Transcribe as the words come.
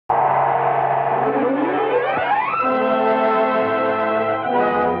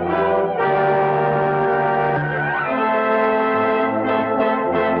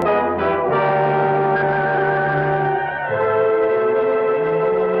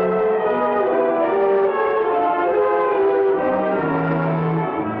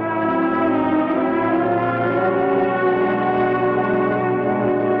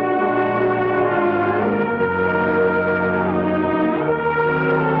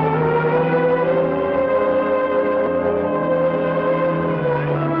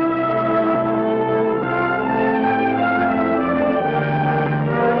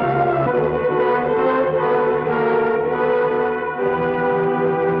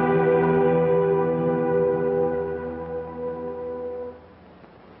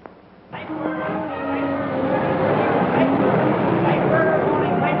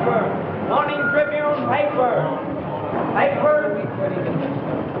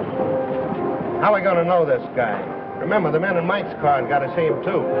How are we going to know this guy? Remember, the men in Mike's car got to see him,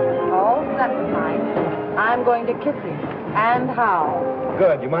 too. Oh, that's fine. I'm going to kiss him. And how?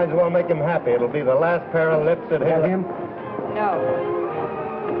 Good. You might as well make him happy. It'll be the last pair of lips that hit him. No.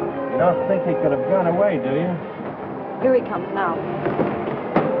 You don't think he could have gone away, do you? Here he comes now.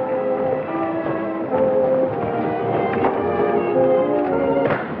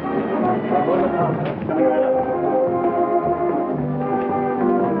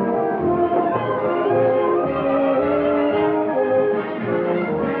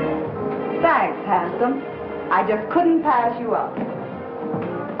 Thanks, handsome. I just couldn't pass you up.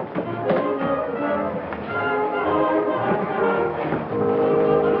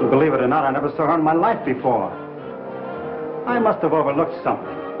 Believe it or not, I never saw her in my life before. I must have overlooked something.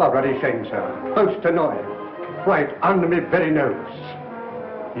 Already shame, sir. Most annoying. Right under me very nose.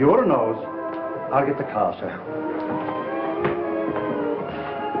 Your nose? I'll get the car, sir.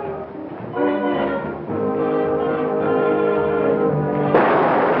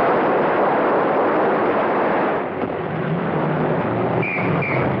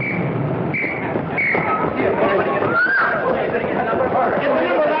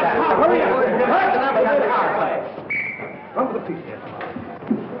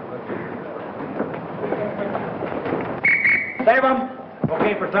 Save him.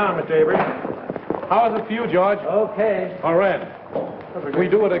 Okay for town, Mr. Avery. How is it for you, George? Okay. All right. We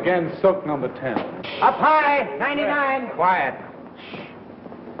do it again, soak number 10. Up high, 99. Quiet.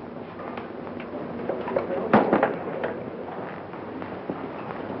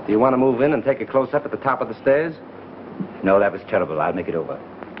 Do you want to move in and take a close-up at the top of the stairs? No, that was terrible. I'll make it over.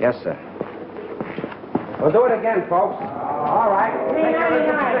 Yes, sir. We'll do it again, folks. All right.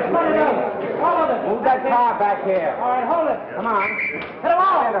 399. Put it up. Hold it. Move that car back here. All right, hold it. Come on. Hit him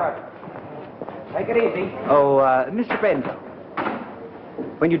all. Take it easy. Oh, Mr. Bento,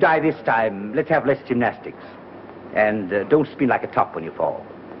 when you die this time, let's have less gymnastics. And don't spin like a top when you fall.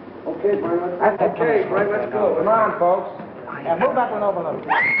 Okay, Brian. That's okay, Brian. Let's go. Come on, folks. Yeah, move that one over a little.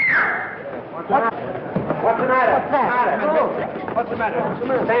 What's the matter? What's the matter? What's the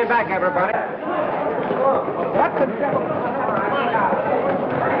matter? Stand back, everybody. What's the devil?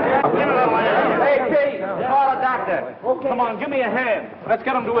 Hey, Pete, call a doctor. Okay. Come on, give me a hand. Let's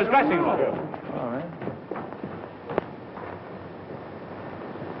get him to his dressing room. All right.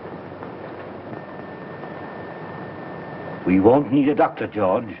 We won't need a doctor,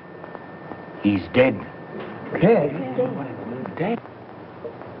 George. He's dead. Dead? Dead?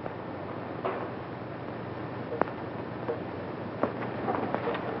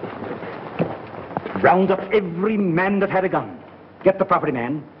 Round up every man that had a gun. Get the property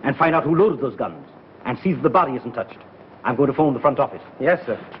man and find out who loaded those guns. And see that the body isn't touched. I'm going to phone the front office. Yes,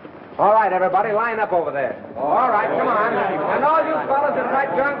 sir. All right, everybody, line up over there. All right, come on. And all you fellas in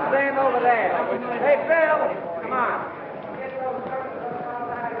that junk, stand over there. Hey, Bill, come on.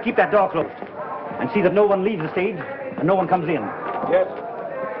 Keep that door closed. And see that no one leaves the stage and no one comes in. Yes.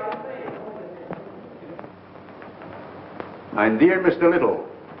 My dear Mr. Little,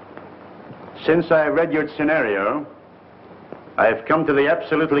 since I read your scenario, I've come to the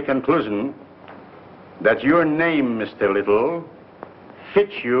absolutely conclusion that your name, Mr. Little,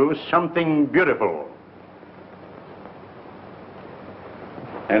 fits you something beautiful.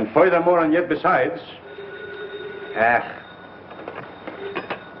 And furthermore, and yet besides,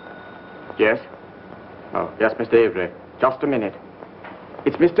 Yes? Oh, yes, Mr. Avery. Just a minute.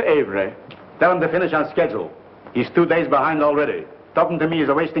 It's Mr. Avery. tell him to finish on schedule. He's 2 days behind already. Talking to me is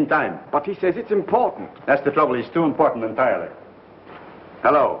a wasting time. But he says it's important. That's the trouble. He's too important entirely.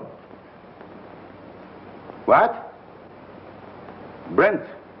 Hello. What? Brent.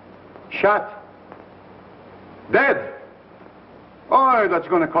 Shot. Dead. Oh, that's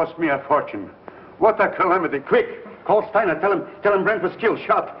going to cost me a fortune. What a calamity. Quick. Call Steiner. Tell him Brent was killed,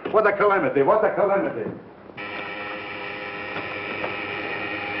 shot. What a calamity. What a calamity.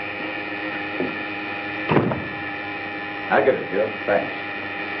 I get it, Joe. Thanks.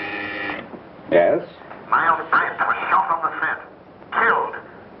 Yes? Miles Brent was shot on the set. Killed.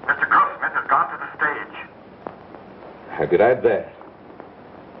 Mr. Grossman has gone to the stage. How did I that?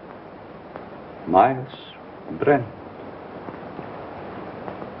 Miles Brent.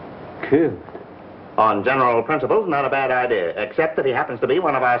 Killed. On general principles, not a bad idea, except that he happens to be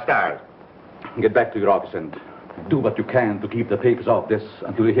one of our stars. Get back to your office and do what you can to keep the papers off this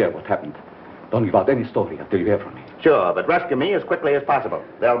until you hear what happened. Don't give out any story until you hear from me. Sure, but rescue me as quickly as possible.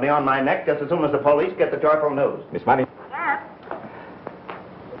 They'll be on my neck just as soon as the police get the joyful news. Miss Money? Yes?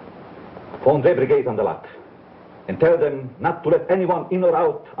 Phone the brigade on the lot. And tell them not to let anyone in or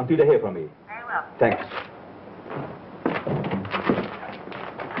out until they hear from me. Very well. Thanks.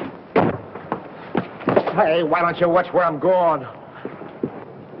 Hey, why don't you watch where I'm going?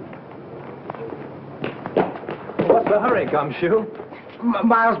 What's the hurry, Gumshoe?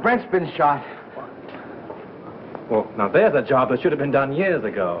 Miles Brent's been shot. Well, now there's a job that should have been done years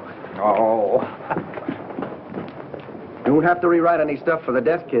ago. Oh. You won't have to rewrite any stuff for the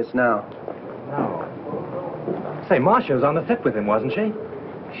death kiss now. No. Say, Marcia was on the set with him, wasn't she?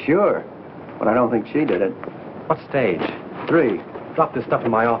 Sure, but I don't think she did it. What stage? 3. Drop this stuff in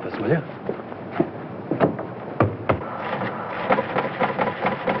my office, will you?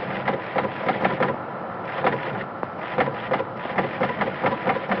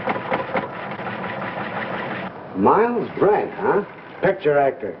 Miles Brent, huh? Picture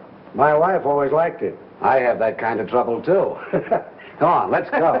actor. My wife always liked it. I have that kind of trouble, too. Come on, let's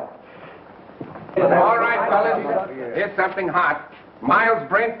go. All right, fellas. Here's something hot. Miles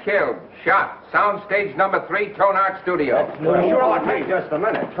Brent killed. Shot. Soundstage number 3, Tone Art Studio. Sure, wait just a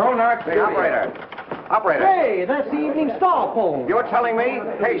minute. Tone Art Studio. Operator. Hey, that's the Evening Star phone. You're telling me?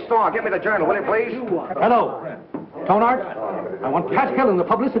 Hey, Star, give me the journal, will you, please? Hello. Tonart, I want Pat Hill in the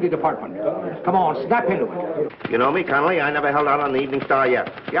publicity department. Come on, snap into it. You know me, Connolly. I never held out on the Evening Star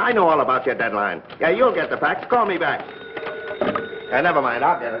yet. Yeah, I know all about your deadline. Yeah, you'll get the facts. Call me back. Never mind.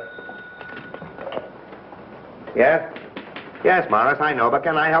 I'll get it. Yes? Yes, Morris, I know, but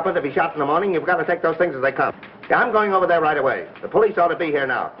can I help it? If he's shot in the morning, you've got to take those things as they come. Yeah, I'm going over there right away. The police ought to be here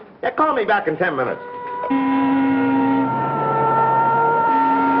now. Yeah, call me back in 10 minutes.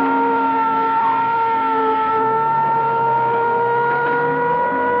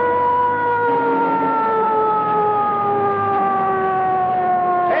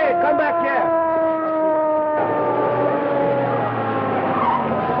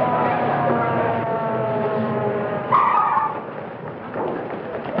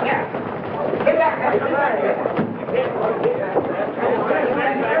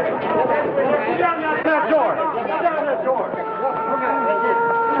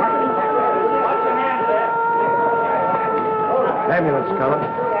 Ambulance coming.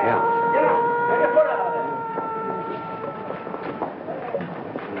 Yeah.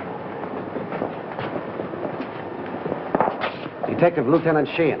 Detective Lieutenant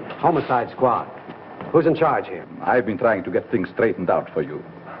Sheehan, Homicide Squad. Who's in charge here? I've been trying to get things straightened out for you.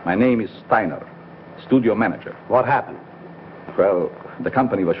 My name is Steiner, studio manager. What happened? Well, the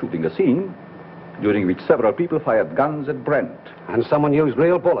company was shooting a scene during which several people fired guns at Brent. And someone used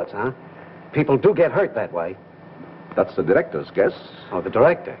real bullets, huh? People do get hurt that way. That's the director's guess. Oh, the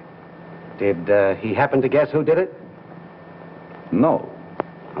director. Did he happen to guess who did it? No.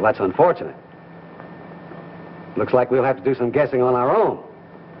 Well, that's unfortunate. Looks like we'll have to do some guessing on our own.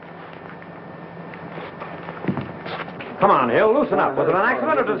 Come on, Hill, loosen up. Was it an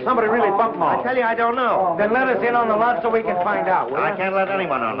accident or did somebody really bump him off? I tell you, I don't know. Then let us in on the lot so we can find out, will I you? can't let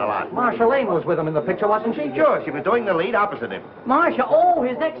anyone on the lot. Marcia Lane was with him in the picture, wasn't she? Sure, she was doing the lead opposite him. Marcia, oh,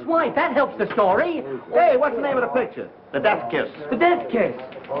 his ex-wife. That helps the story. Hey, what's the name of the picture? The Death Kiss. The death kiss.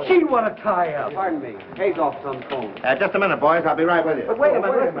 Gee, what a tie-up. Pardon me. Hazel's on the phone. Just a minute, boys. I'll be right with you. But wait a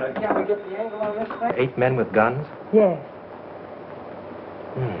minute. Can we get the angle on this thing? 8 men with guns? Yes,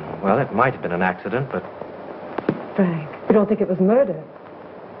 Well, it might have been an accident, but... Frank. You don't think it was murder?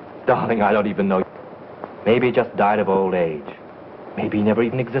 Darling, I don't even know. Maybe he just died of old age. Maybe he never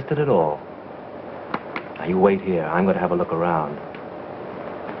even existed at all. Now, you wait here. I'm going to have a look around.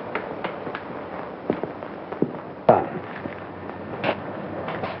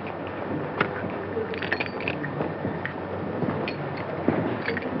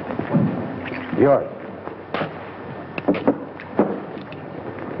 Yours.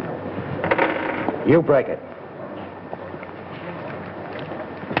 You break it.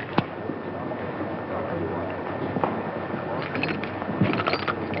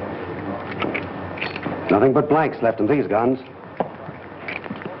 Nothing but blanks left in these guns.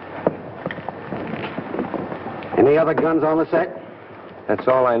 Any other guns on the set? That's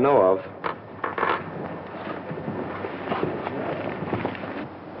all I know of.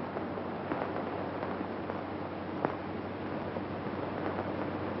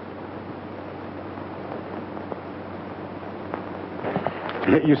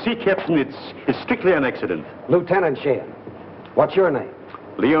 You see, Captain, it's strictly an accident. Lieutenant Sheehan. What's your name?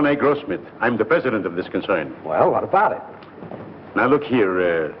 Leon A. Grossmith. I'm the president of this concern. Well, what about it? Now, look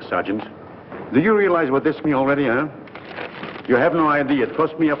here, Sergeant. Do you realize what this means already, huh? You have no idea. It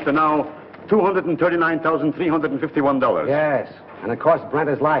cost me up to now $239,351. Yes, and it cost Brent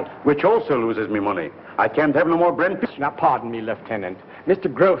his life. Which also loses me money. I can't have no more Brent. Now, pardon me, Lieutenant.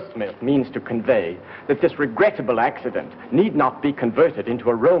 Mr. Grossmith means to convey that this regrettable accident need not be converted into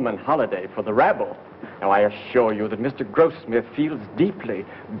a Roman holiday for the rabble. Now, I assure you that Mr. Grossmith feels deeply,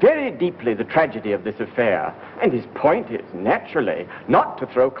 very deeply, the tragedy of this affair. And his point is, naturally, not to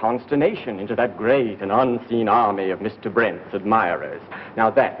throw consternation into that great and unseen army of Mr. Brent's admirers. Now,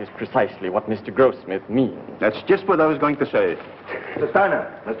 that is precisely what Mr. Grossmith means. That's just what I was going to say. Mr.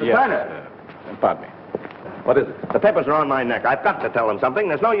 Steiner! Mr. Yes, Steiner! Pardon me. What is it? The papers are on my neck. I've got to tell them something.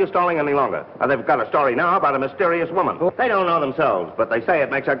 There's no use stalling any longer. They've got a story now about a mysterious woman. They don't know themselves, but they say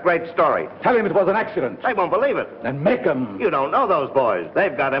it makes a great story. Tell him it was an accident. They won't believe it. Then make him. You don't know those boys.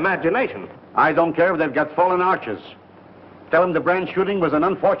 They've got imagination. I don't care if they've got fallen arches. Tell them the Brand shooting was an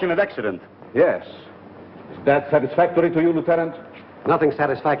unfortunate accident. Yes. Is that satisfactory to you, Lieutenant? Nothing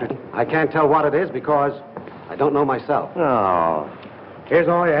satisfactory. I can't tell what it is because I don't know myself. Oh. Here's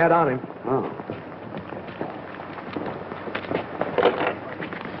all you had on him. Oh.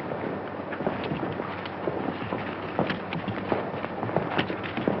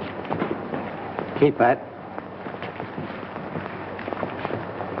 Keep that.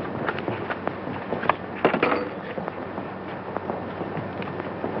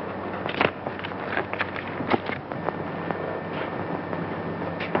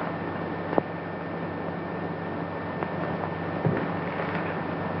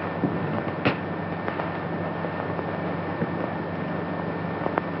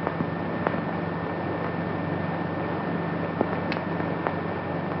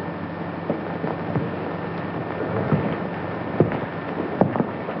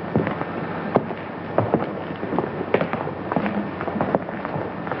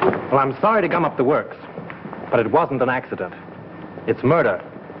 Well, I'm sorry to gum up the works, but it wasn't an accident. It's murder.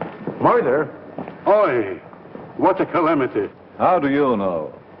 Murder? Oi, what a calamity. How do you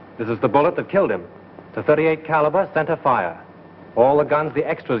know? This is the bullet that killed him. It's a .38 caliber center fire. All the guns the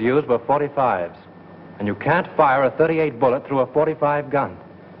extras used were .45s. And you can't fire a .38 bullet through a .45 gun.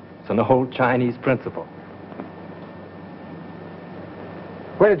 It's an old Chinese principle.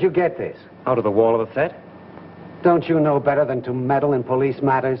 Where did you get this? Out of the wall of the set? Don't you know better than to meddle in police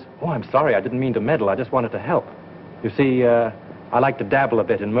matters? Oh, I'm sorry. I didn't mean to meddle. I just wanted to help. You see, I like to dabble a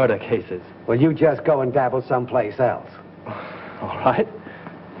bit in murder cases. Well, you just go and dabble someplace else. All right.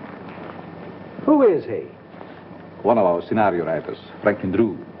 Who is he? One of our scenario writers, Franklin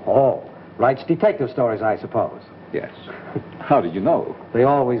Drew. Oh, writes detective stories, I suppose. Yes. How did you know? They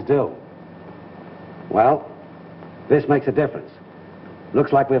always do. Well, this makes a difference.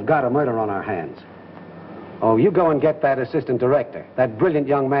 Looks like we've got a murder on our hands. Oh, you go and get that assistant director, that brilliant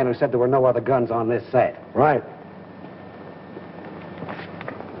young man who said there were no other guns on this set. Right.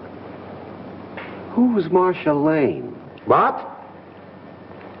 Who's Marcia Lane? What?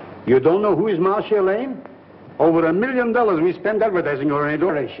 You don't know who is Marcia Lane? Over $1 million we spent advertising her, ain't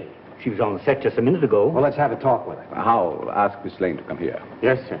Where is she? She was on the set just a minute ago. Well, let's have a talk with her. I'll ask Miss Lane to come here.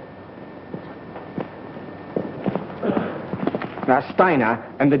 Yes, sir. Now, Steiner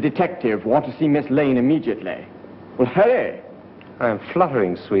and the detective want to see Miss Lane immediately. Well, hurry. I'm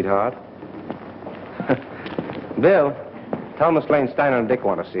fluttering, sweetheart. Bill, tell Miss Lane Steiner and Dick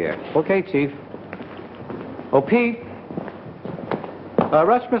want to see her. Okay, Chief. Oh, Pete.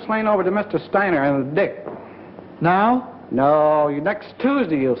 Rush Miss Lane over to Mr. Steiner and Dick. Now? No, next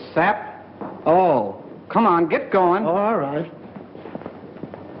Tuesday, you sap. Oh, come on, get going. Oh, all right.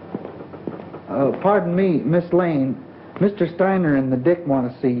 Pardon me, Miss Lane. Mr. Steiner and the Dick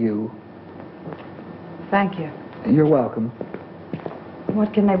want to see you. Thank you. You're welcome.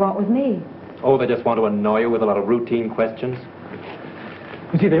 What can they want with me? Oh, they just want to annoy you with a lot of routine questions.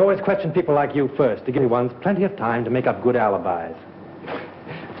 You see, they always question people like you first to give ones plenty of time to make up good alibis.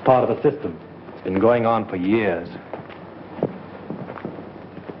 It's part of the system. It's been going on for years.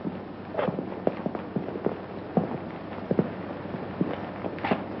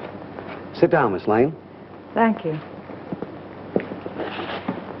 Sit down, Miss Lane. Thank you.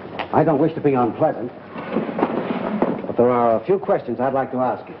 I don't wish to be unpleasant, but there are a few questions I'd like to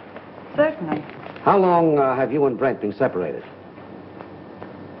ask you. Certainly. How long have you and Brent been separated?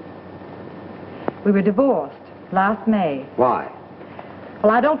 We were divorced last May. Why?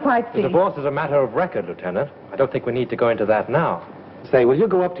 Well, I don't quite see. The divorce is a matter of record, Lieutenant. I don't think we need to go into that now. Say, will you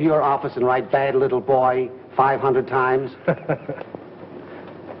go up to your office and write bad little boy 500 times?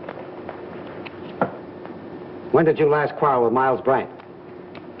 When did you last quarrel with Miles Brent?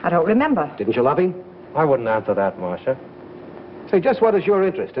 I don't remember. Didn't you love him? I wouldn't answer that, Marcia. Say, just what is your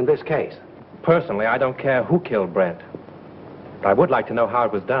interest in this case? Personally, I don't care who killed Brent. But I would like to know how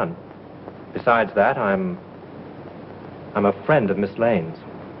it was done. Besides that, I'm a friend of Miss Lane's.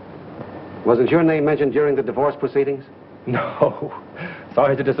 Wasn't your name mentioned during the divorce proceedings? No.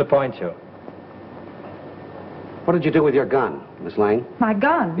 Sorry to disappoint you. What did you do with your gun, Miss Lane? My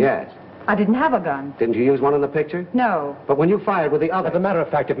gun? Yes. I didn't have a gun. Didn't you use one in the picture? No. But when you fired with the other... As a matter of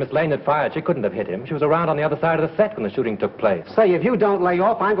fact, if Miss Lane had fired, she couldn't have hit him. She was around on the other side of the set when the shooting took place. Say, if you don't lay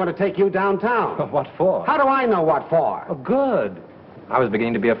off, I'm going to take you downtown. What for? How do I know what for? Oh, good. I was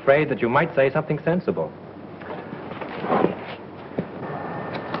beginning to be afraid that you might say something sensible.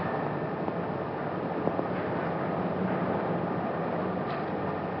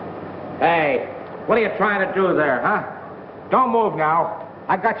 Hey, what are you trying to do there, huh? Don't move now.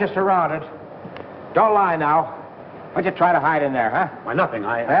 I got you surrounded. Don't lie now. What'd you try to hide in there, huh? Why, nothing.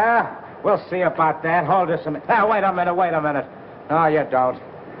 Yeah? We'll see about that. Hold this a minute. Wait a minute. No, you don't.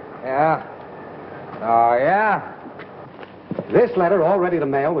 Yeah? Oh, yeah? This letter, all ready to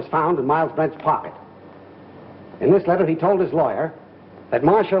mail, was found in Miles Brent's pocket. In this letter, he told his lawyer that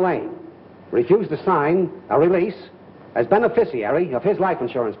Marcia Lane refused to sign a release as beneficiary of his life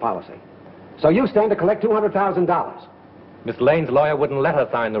insurance policy. So you stand to collect $200,000. Miss Lane's lawyer wouldn't let her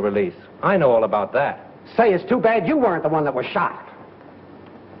sign the release. I know all about that. Say, it's too bad you weren't the one that was shot.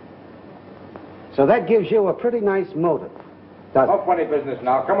 So that gives you a pretty nice motive, doesn't it? No funny business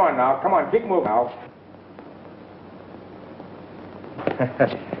now. Come on, keep moving now.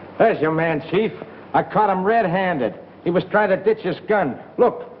 There's your man, Chief. I caught him red-handed. He was trying to ditch his gun.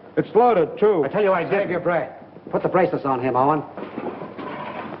 Look, it's loaded, too. I tell you, I did. Save your breath. Put the bracelets on him, Owen.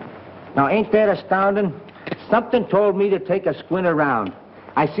 Now, ain't that astounding? Something told me to take a squint around.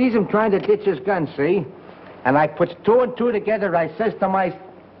 I sees him trying to ditch his gun, see? And I puts two and two together. I says to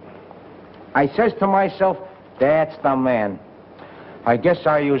myself, that's the man. I guess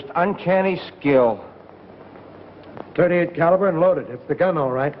I used uncanny skill. 38 caliber and loaded. It's the gun,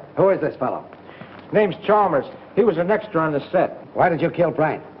 all right. Who is this fellow? Name's Chalmers. He was an extra on the set. Why did you kill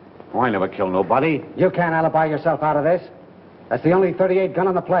Brent? Oh, I never killed nobody. You can't alibi yourself out of this. That's the only 38 gun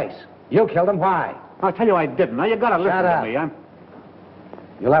in the place. You killed him. Why? I'll tell you I didn't. Now, you gotta listen Shut up. to me.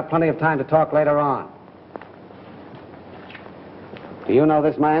 You'll have plenty of time to talk later on. Do you know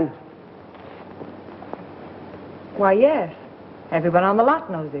this man? Why, yes. Everyone on the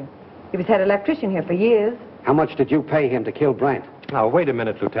lot knows him. He was head electrician here for years. How much did you pay him to kill Brent? Now, wait a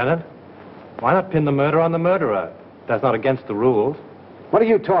minute, Lieutenant. Why not pin the murder on the murderer? That's not against the rules. What are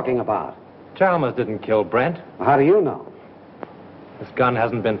you talking about? Chalmers didn't kill Brent. Well, how do you know? This gun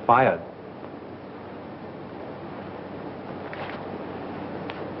hasn't been fired.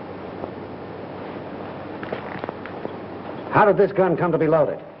 How did this gun come to be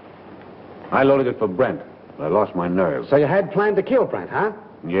loaded? I loaded it for Brent, but I lost my nerve. So you had planned to kill Brent, huh?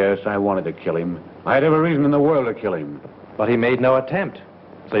 Yes, I wanted to kill him. I had every reason in the world to kill him. But he made no attempt.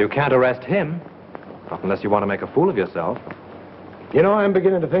 So you can't arrest him. Not unless you want to make a fool of yourself. You know, I'm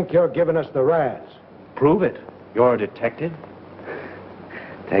beginning to think you're giving us the razz. Prove it. You're a detective.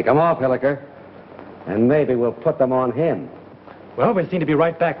 Take them off, Hilliker. And maybe we'll put them on him. Well, we seem to be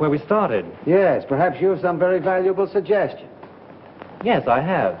right back where we started. Yes, perhaps you have some very valuable suggestion. Yes, I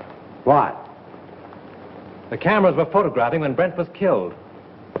have. What? The cameras were photographing when Brent was killed.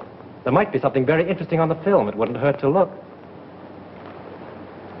 There might be something very interesting on the film. It wouldn't hurt to look.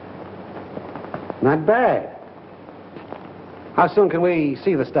 Not bad. How soon can we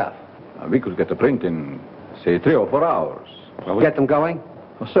see the stuff? We could get the print in, say, 3 or 4 hours. Well, get them going?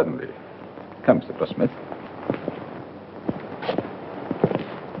 Oh, certainly. Come, Mr. Smith.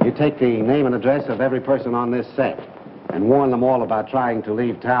 You take the name and address of every person on this set and warn them all about trying to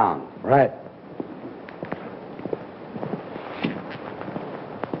leave town. Right.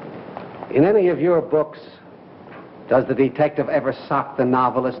 In any of your books, does the detective ever sock the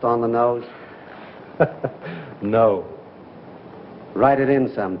novelist on the nose? No. Write it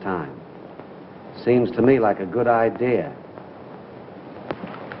in sometime. Seems to me like a good idea.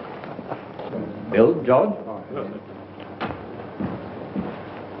 Bill, George?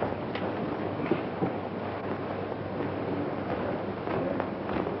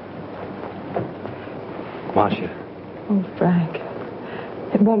 Marcia. Oh, Frank.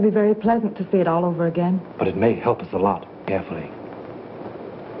 It won't be very pleasant to see it all over again. But it may help us a lot. Carefully.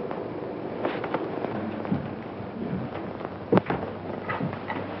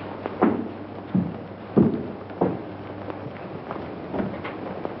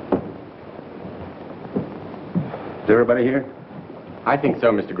 Is everybody here? I think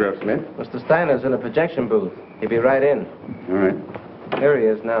so, Mr. Grossmith. Mr. Steiner's in a projection booth. He'll be right in. All right. Here he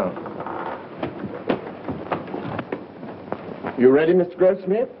is now. You ready, Mr.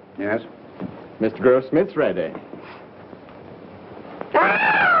 Grossmith? Yes? Mr. Grossmith's ready.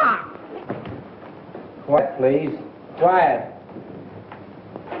 Quiet, please. Quiet.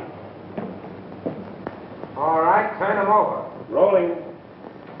 All right, turn him over. Rolling.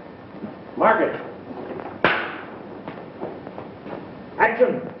 Mark it.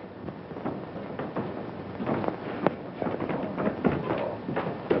 Action.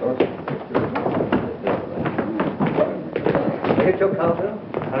 Get your counter.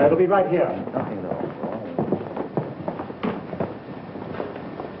 It'll be right here. Nothing, though.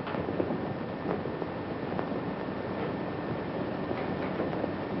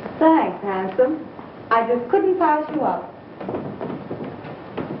 Thanks, handsome. I just couldn't pass you up.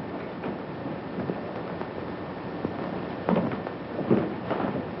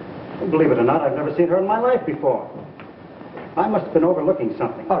 Believe it or not, I've never seen her in my life before. I must have been overlooking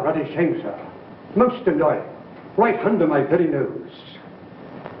something. Oh, bloody shame, sir. Most annoying. Right under my very nose.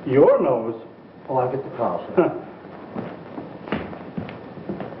 Your nose? Oh, I'll get the car, sir.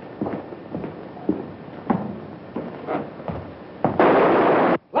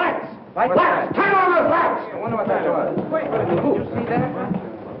 Lights! What's Lights! Turn on those lights! I wonder what that was. Wait, did you see that?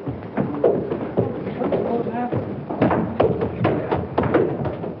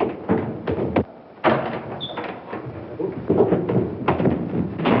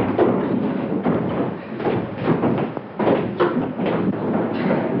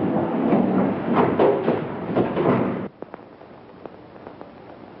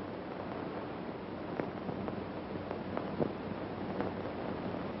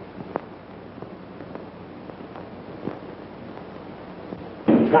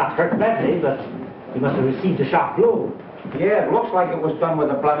 Not hurt badly, but he must have received a sharp blow. Yeah, it looks like it was done with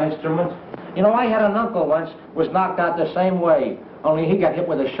a blunt instrument. You know, I had an uncle once was knocked out the same way, only he got hit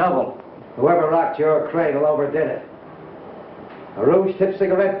with a shovel. Whoever rocked your cradle overdid it. A rouge-tipped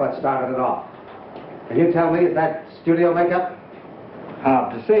cigarette butt started it off. Can you tell me, is that studio makeup?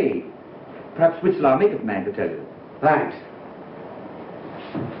 Hard to say. Perhaps Whistler, our makeup man, could tell you. Thanks.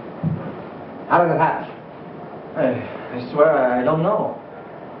 How did it happen? I swear I don't know.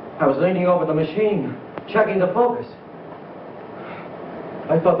 I was leaning over the machine, checking the focus.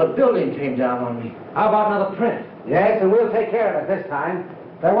 I thought the building came down on me. How about another print? Yes, and we'll take care of it this time.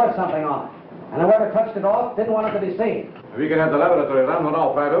 There was something on it. And whoever touched it off didn't want it to be seen. We can have the laboratory run one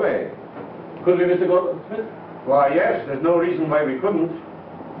off right away. Could we, Mr. Goldsmith? Why, yes. There's no reason why we couldn't.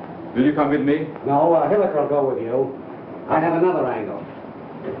 Will you come with me? No, Hilliker will go with you. I have another angle.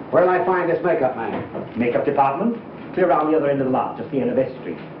 Where'll I find this makeup man? Makeup department? Clear around the other end of the lot, just the end of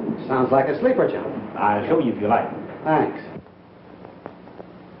vestry. Sounds like a sleeper job. I'll show you if you like. Thanks.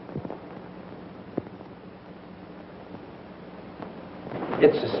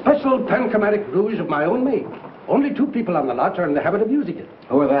 It's a special panchromatic rouge of my own make. Only 2 people on the lot are in the habit of using it.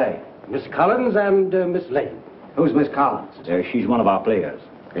 Who are they? Miss Collins and Miss Lane. Who's Miss Collins? She's one of our players.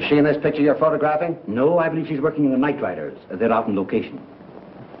 Is she in this picture you're photographing? No, I believe she's working in the Night Riders. They're out on location.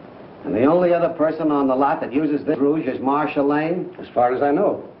 And the only other person on the lot that uses this rouge is Marcia Lane? As far as I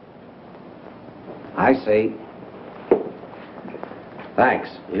know. I see. Thanks.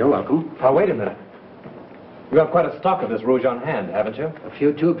 You're welcome. Oh, wait a minute. You have quite a stock of this rouge on hand, haven't you? A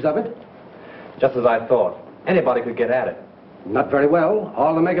few tubes of it? Just as I thought. Anybody could get at it. Not very well.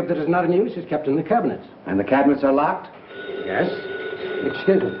 All the makeup that is not in use is kept in the cabinets. And the cabinets are locked? Yes.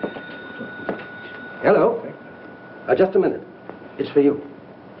 Excuse me. Hello. Just a minute. It's for you.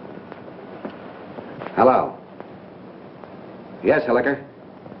 Hello. Yes, Hilliker.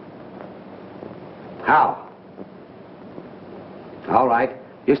 How? All right.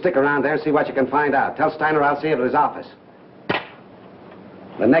 You stick around there and see what you can find out. Tell Steiner I'll see you at his office.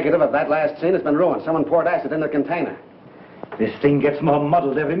 The negative of that last scene has been ruined. Someone poured acid in the container. This thing gets more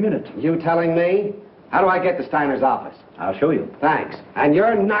muddled every minute. You telling me? How do I get to Steiner's office? I'll show you. Thanks. And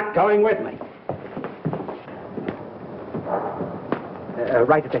you're not going with me.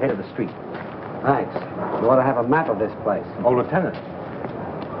 Right at the head of the street. Thanks. You ought to have a map of this place. Oh, Lieutenant.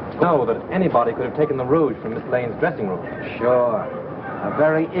 Know that anybody could have taken the rouge from Miss Lane's dressing room. Sure. A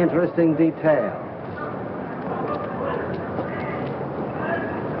very interesting detail.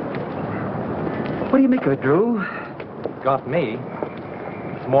 What do you make of it, Drew? Got me.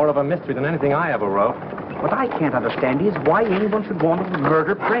 It's more of a mystery than anything I ever wrote. What I can't understand is why anyone should want to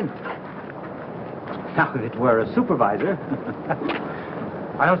murder Brent. Now, if it were a supervisor...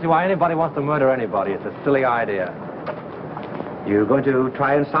 I don't see why anybody wants to murder anybody. It's a silly idea. You going to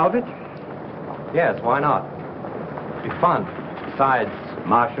try and solve it? Yes, why not? It'd be fun. Besides...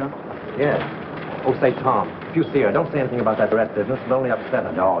 Marcia? Yes. Oh, say, Tom, if you see her, don't say anything about that rat business. It'll only upset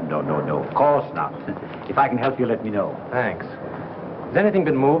her. No. Of course not. If I can help you, let me know. Thanks. Has anything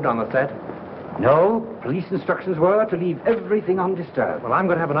been moved on the set? No. Police instructions were to leave everything undisturbed. Well, I'm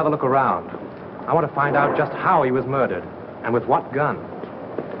going to have another look around. I want to find out just how he was murdered. And with what gun.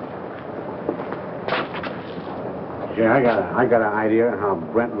 Yeah, I got an idea how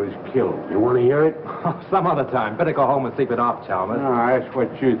Brent was killed. You want to hear it? Some other time. Better go home and sleep it off, Chalmers. No, that's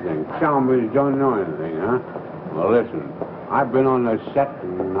what you think. Chalmers don't know anything, huh? Well, listen, I've been on the set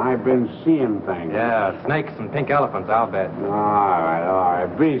and I've been seeing things. Yeah, snakes and pink elephants, I'll bet. All right.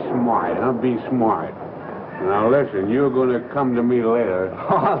 Be smart, huh? Be smart. Now, listen, you're going to come to me later.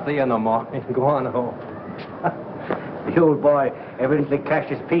 Oh, I'll see you in the morning. Go on home. The old boy evidently cashed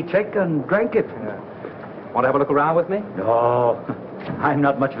his paycheck and drank it. Yeah. Want to have a look around with me? No, I'm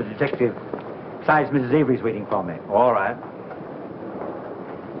not much of a detective. Besides, Mrs. Avery's waiting for me. All right.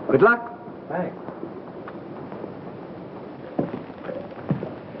 Good luck. Thanks.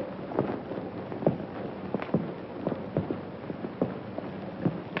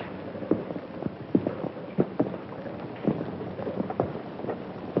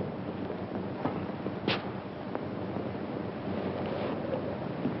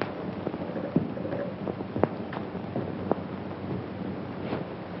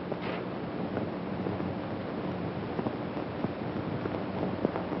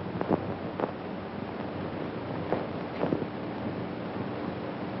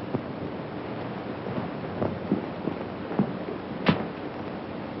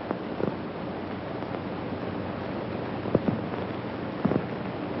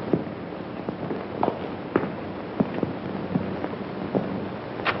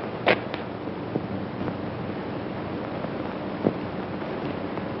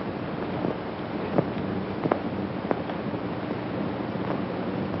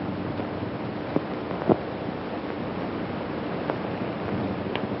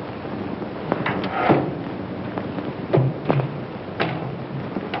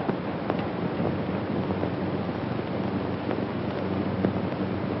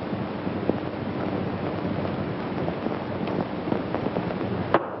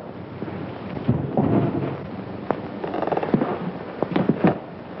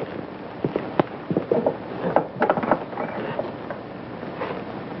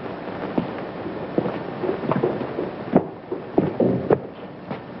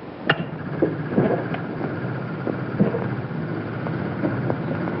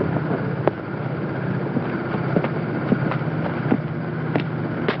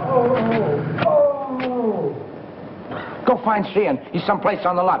 Go find Sheehan. He's someplace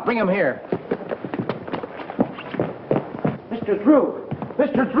on the lot. Bring him here. Mr. Drew!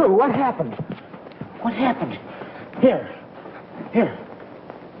 Mr. Drew, what happened? What happened? Here.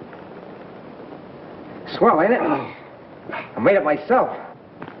 Swell, ain't it? I made it myself.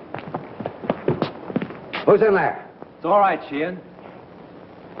 Who's in there? It's all right, Sheehan.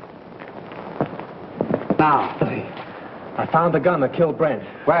 Now. I found the gun that killed Brent.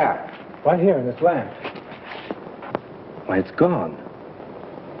 Where? Right here in this lamp. Why, it's gone.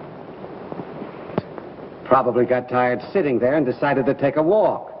 Probably got tired sitting there and decided to take a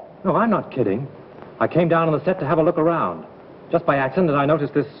walk. No, I'm not kidding. I came down on the set to have a look around. Just by accident, I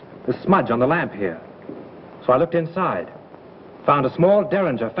noticed this smudge on the lamp here. So I looked inside. Found a small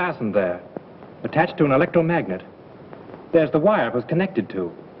derringer fastened there, attached to an electromagnet. There's the wire it was connected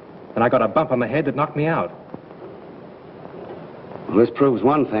to. And I got a bump on the head that knocked me out. Well, this proves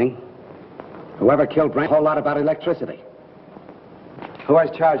one thing. Whoever killed Brent, a whole lot about electricity. Who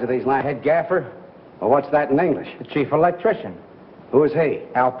has charge of these lamps? Head gaffer, Well, what's that in English? the chief electrician. Who is he?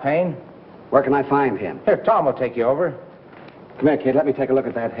 Al Payne. Where can I find him? Here, Tom will take you over. Come here, kid. Let me take a look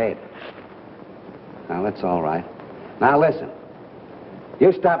at that head. Now, that's all right. Now, listen.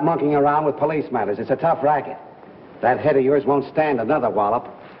 You stop monkeying around with police matters. It's a tough racket. That head of yours won't stand another wallop.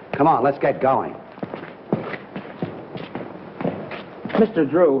 Come on, let's get going. Mr.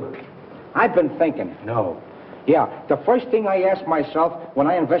 Drew, I've been thinking. No. Yeah, the first thing I ask myself when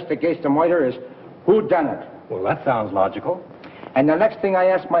I investigate the murder is, who done it? Well, that sounds logical. And the next thing I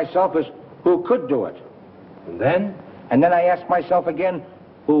ask myself is, who could do it? And then? And then I ask myself again,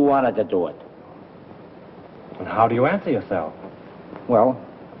 who wanted to do it? And how do you answer yourself? Well,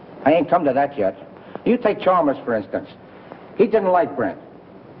 I ain't come to that yet. You take Chalmers, for instance. He didn't like Brent.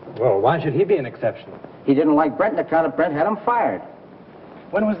 Well, why should he be an exception? He didn't like Brent, and the count of Brent had him fired.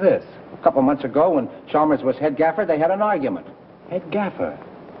 When was this? A couple months ago, when Chalmers was head gaffer, they had an argument. Head gaffer?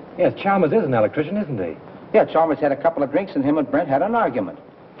 Yes, Chalmers is an electrician, isn't he? Yeah, Chalmers had a couple of drinks, and him and Brent had an argument.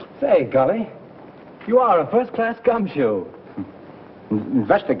 Say, Gully, you are a first-class gumshoe.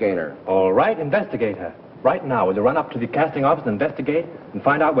 Investigator. All right, investigator. Right now, will you run up to the casting office and investigate and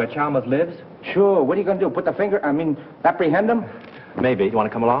find out where Chalmers lives? Sure. What are you going to do? Put the finger, apprehend him? Maybe. You want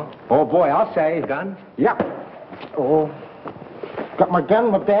to come along? Oh, boy, I'll say. Gun? Yeah. Oh. Got my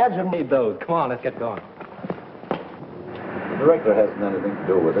gun, my badge, and... Need those. Come on, let's get going. The director hasn't anything to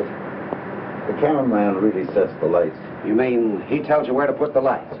do with it. The cameraman really sets the lights. You mean he tells you where to put the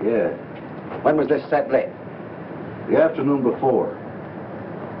lights? Yeah. When was this set lit? The afternoon before.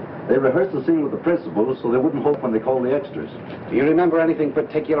 They rehearsed the scene with the principals so they wouldn't hope when they called the extras. Do you remember anything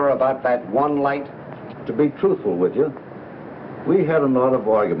particular about that one light? To be truthful with you, we had a lot of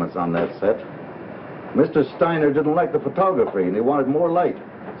arguments on that set. Mr. Steiner didn't like the photography and he wanted more light.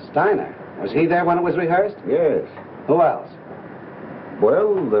 Steiner? Was he there when it was rehearsed? Yes. Who else?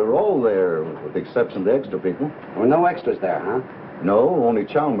 Well, they're all there, with the exception of the extra people. There were no extras there, huh? No, only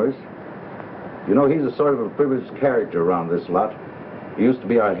Chalmers. You know, he's a sort of a privileged character around this lot. He used to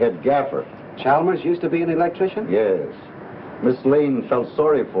be our head gaffer. Chalmers used to be an electrician? Yes. Miss Lane felt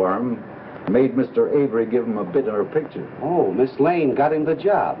sorry for him, made Mr. Avery give him a bit in her picture. Oh, Miss Lane got him the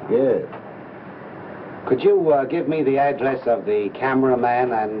job. Yes. Could you give me the address of the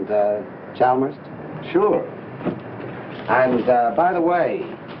cameraman and Chalmers? Sure. And, by the way,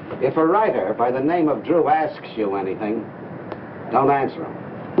 if a writer by the name of Drew asks you anything, don't answer him.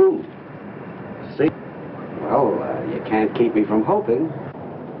 Who? See? Well, you can't keep me from hoping.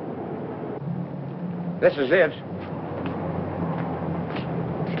 This is it.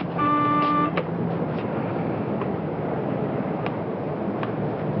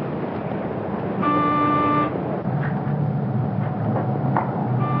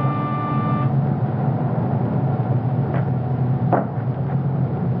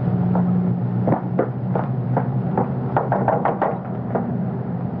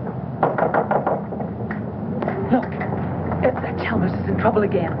 Chalmers is in trouble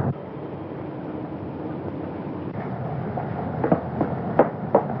again.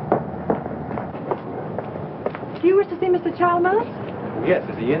 Do you wish to see Mr. Chalmers? Yes,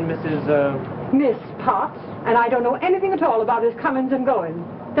 is he in, Mrs. Miss Potts. And I don't know anything at all about his comings and goings.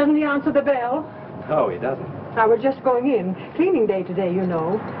 Doesn't he answer the bell? No, he doesn't. I was just going in. Cleaning day today, you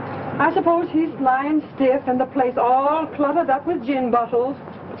know. I suppose he's lying stiff and the place all cluttered up with gin bottles.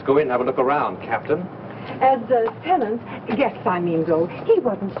 Let's go in and have a look around, Captain. As tenants, guests I mean though, he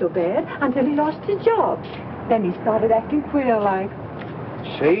wasn't so bad until he lost his job. Then he started acting queer like.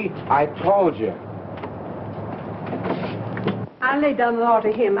 See? I told you. I laid down the law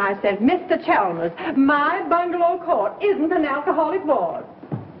to him. I said, Mr. Chalmers, my bungalow court isn't an alcoholic ward.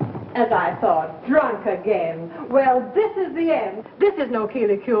 As I thought, drunk again. Well, this is the end. This is no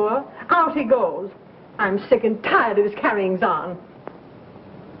Keeley cure. Out he goes. I'm sick and tired of his carryings on.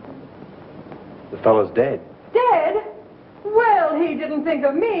 The fellow's dead. Dead? Well, he didn't think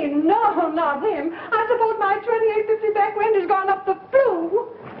of me. No, not him. I suppose my 2850 back rent has gone up the flue.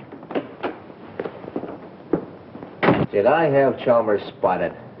 Did I have Chalmers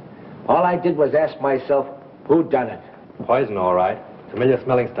spotted? All I did was ask myself, who done it? Poison, all right. Familiar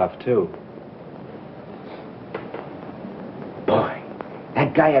smelling stuff, too. Boy,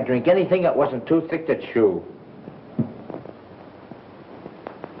 that guy'd drink anything that wasn't too thick to chew.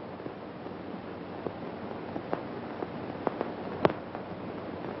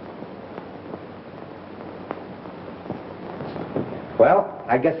 Well,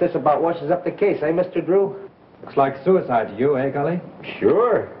 I guess this about washes up the case, eh, Mr. Drew? Looks like suicide to you, eh, Gully?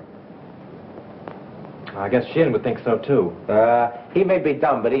 Sure. I guess Shin would think so, too. He may be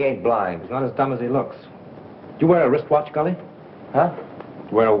dumb, but he ain't blind. He's not as dumb as he looks. Do you wear a wristwatch, Gully? Huh?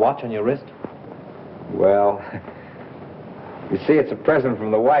 Do you wear a watch on your wrist? Well, you see, it's a present from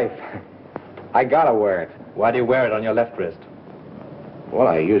the wife. I gotta wear it. Why do you wear it on your left wrist? Well,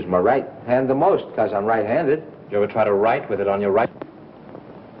 I use my right hand the most, because I'm right-handed. You ever try to write with it on your right?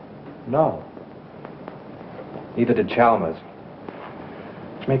 No. Neither did Chalmers.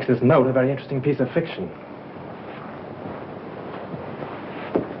 Which makes this note a very interesting piece of fiction.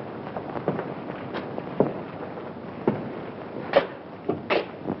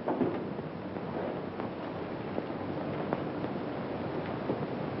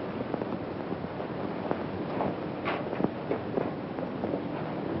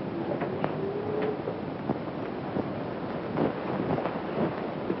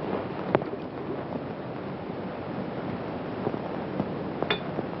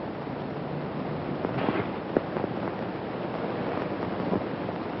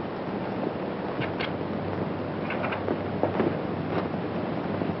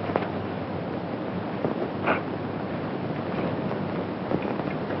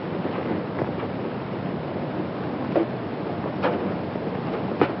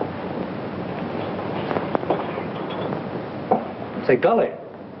 Say, Gully,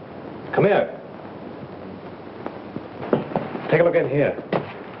 come here. Take a look in here.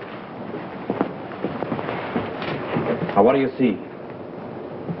 Now, what do you see?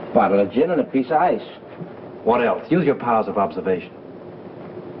 Bottle of gin and a piece of ice. What else? Use your powers of observation.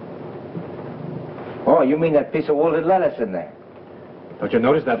 Oh, you mean that piece of wilted lettuce in there? Don't you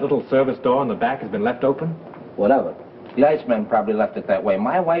notice that little service door in the back has been left open? What of it? The Iceman probably left it that way.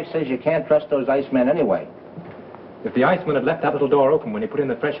 My wife says you can't trust those Icemen anyway. If the Iceman had left that little door open when he put in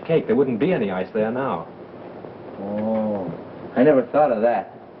the fresh cake, there wouldn't be any ice there now. Oh, I never thought of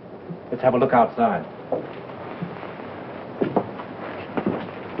that. Let's have a look outside.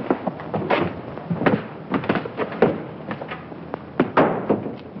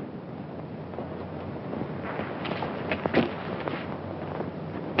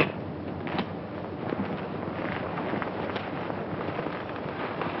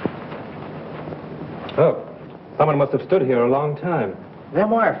 Oh, someone must have stood here a long time.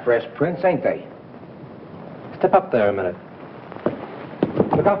 Them are fresh prints, ain't they? Step up there a minute.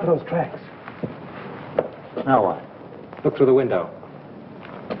 Look out for those tracks. Now what? Look through the window.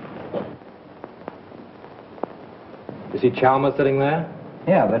 You see Chalmers sitting there?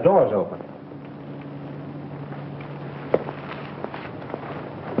 Yeah, the door's open.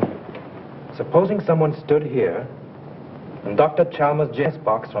 Supposing someone stood here and Dr. Chalmers' Jess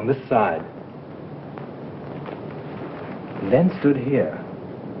box from this side. And then stood here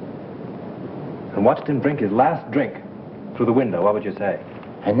and watched him drink his last drink through the window, what would you say?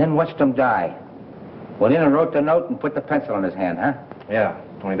 And then watched him die. Went in and wrote the note and put the pencil in his hand, huh? Yeah,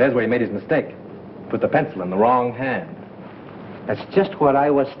 only there's where he made his mistake. Put the pencil in the wrong hand. That's just what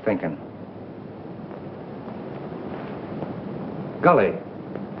I was thinking. Gully,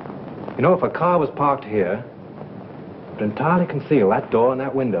 you know, if a car was parked here, it would entirely conceal that door and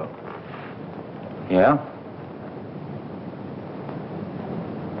that window. Yeah?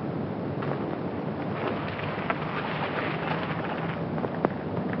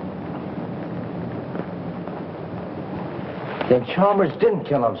 Then Chalmers didn't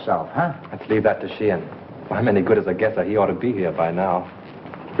kill himself, huh? Let's leave that to Sheehan. If I'm any good as a guesser, he ought to be here by now.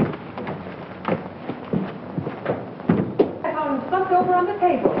 I found him slumped over on the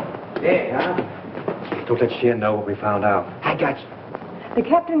table. Yeah, huh? Don't let Sheehan know what we found out. I got you. The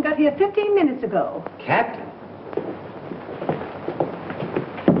captain got here 15 minutes ago. Captain?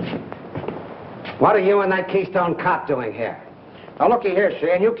 What are you and that Keystone cop doing here? Now, looky here,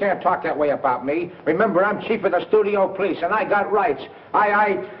 Sheehan, you can't talk that way about me. Remember, I'm chief of the studio police, and I got rights.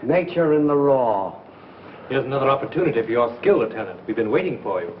 Nature in the law. Here's another opportunity for your skill, Lieutenant. We've been waiting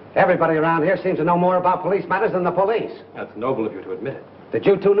for you. Everybody around here seems to know more about police matters than the police. That's noble of you to admit it. Did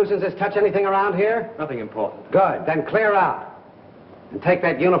you two nuisances touch anything around here? Nothing important. Good. Then clear out. And take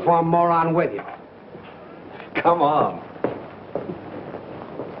that uniformed moron with you. Come on.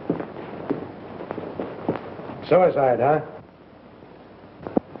 Suicide, huh?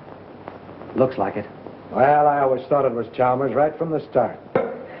 Looks like it. Well, I always thought it was Chalmers right from the start.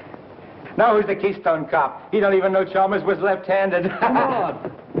 Now who's the Keystone cop? He don't even know Chalmers was left-handed. Come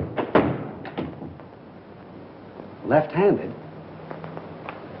on. Left-handed?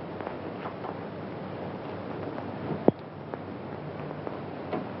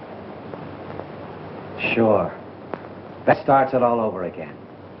 Sure. That starts it all over again.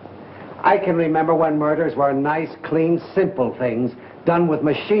 I can remember when murders were nice, clean, simple things done with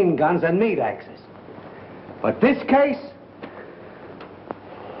machine guns and meat axes. But this case...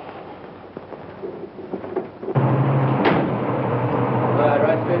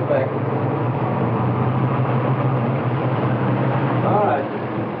 Right straight back. All right.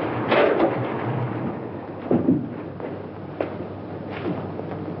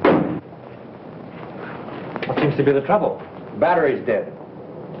 What seems to be the trouble? Battery's dead.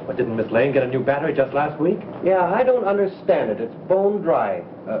 But didn't Miss Lane get a new battery just last week? Yeah, I don't understand it. It's bone dry.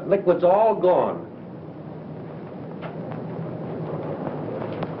 Liquid's all gone.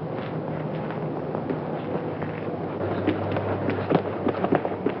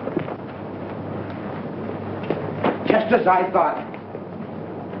 Just as I thought.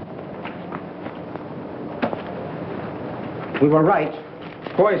 We were right.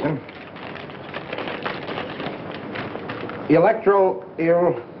 Poison.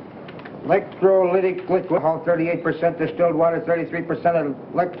 Electrolytic liquid, 38% distilled water, 33%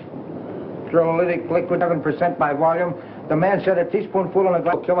 electrolytic liquid, 7% by volume. The man said a teaspoonful in a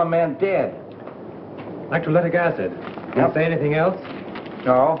glass will kill a man dead. Electrolytic acid. Didn't say anything else?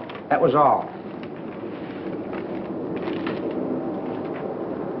 No, that was all.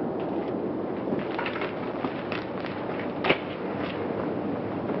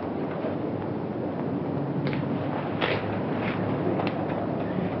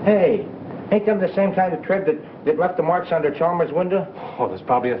 Hey, ain't them the same kind of tread that left the marks under Chalmers' window? Oh, there's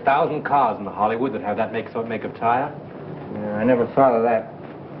probably 1,000 cars in Hollywood that have that make of tire. Yeah, I never thought of that.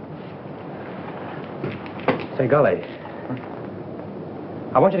 Say, Gully,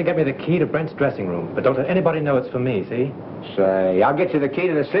 I want you to get me the key to Brent's dressing room, but don't let anybody know it's for me, see? Say, I'll get you the key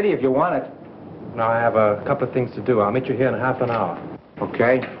to the city if you want it. Now, I have a couple of things to do. I'll meet you here in half an hour.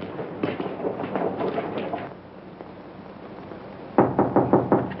 Okay.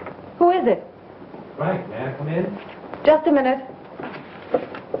 Who is it? Right, may I come in? Just a minute.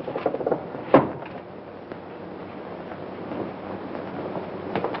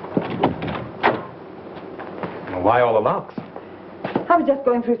 Well, why all the locks? I was just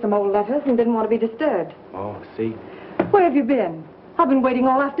going through some old letters and didn't want to be disturbed. Oh, see. Where have you been? I've been waiting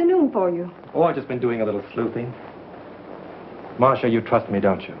all afternoon for you. Oh, I've just been doing a little sleuthing. Marcia, you trust me,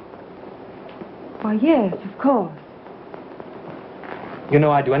 don't you? Why, yes, of course. You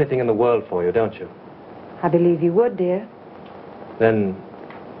know I'd do anything in the world for you, don't you? I believe you would, dear. Then,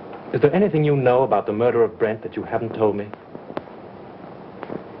 is there anything you know about the murder of Brent that you haven't told me?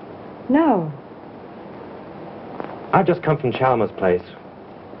 No. I've just come from Chalmers' place.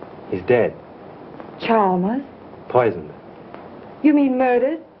 He's dead. Chalmers? Poisoned. You mean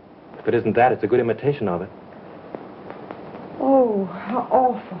murdered? If it isn't that, it's a good imitation of it. Oh, how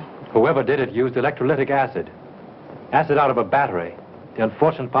awful. Whoever did it used electrolytic acid. Acid out of a battery. The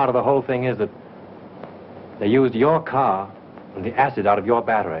unfortunate part of the whole thing is that they used your car and the acid out of your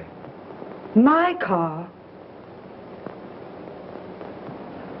battery. My car?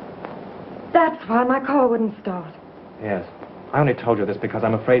 That's why my car wouldn't start. Yes. I only told you this because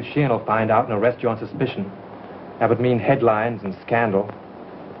I'm afraid Sheehan will find out and arrest you on suspicion. That would mean headlines and scandal.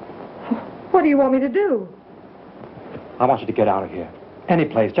 What do you want me to do? I want you to get out of here. Any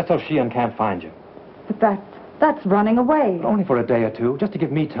place, just so Sheehan can't find you. But that's running away. But only for a day or two, just to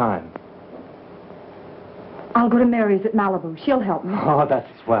give me time. I'll go to Mary's at Malibu. She'll help me. Oh, that's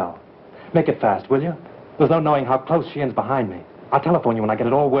swell. Make it fast, will you? There's no knowing how close Sheehan's behind me. I'll telephone you when I get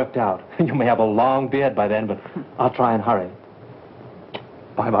it all worked out. You may have a long beard by then, but I'll try and hurry.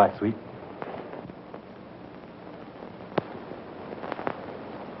 Bye-bye, sweet.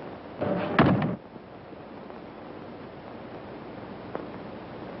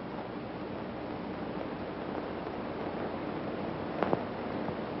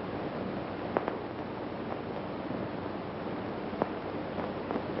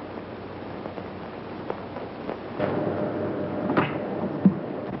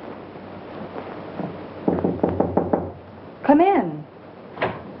 Come in.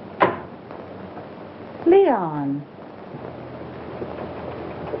 Leon.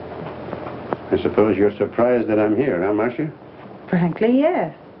 I suppose you're surprised that I'm here, huh, Marcia? Frankly,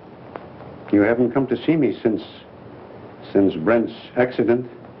 yes. You haven't come to see me since Brent's accident?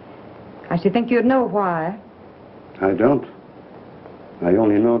 I should think you'd know why. I don't. I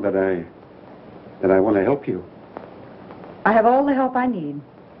only know that I want to help you. I have all the help I need.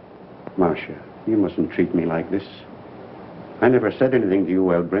 Marcia, you mustn't treat me like this. I never said anything to you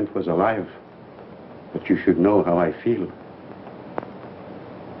while Brent was alive. But you should know how I feel.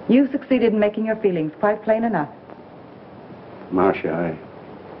 You succeeded in making your feelings quite plain enough. Marcia,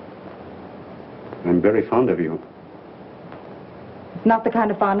 I'm very fond of you. It's not the kind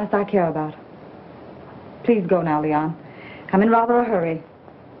of fondness I care about. Please go now, Leon. I'm in rather a hurry.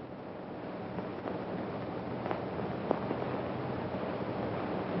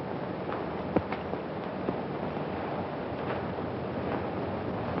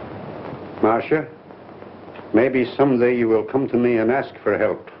 Marcia, maybe someday you will come to me and ask for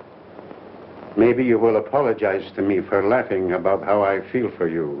help. Maybe you will apologize to me for laughing about how I feel for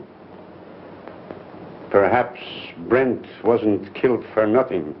you. Perhaps Brent wasn't killed for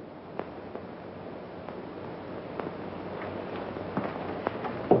nothing.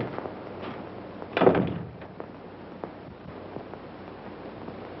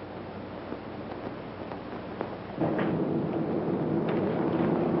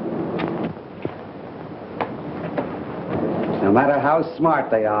 No matter how smart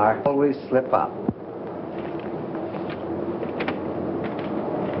they are, always slip up.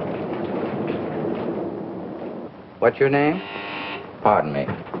 What's your name? Pardon me.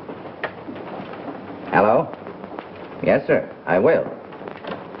 Hello? Yes, sir, I will.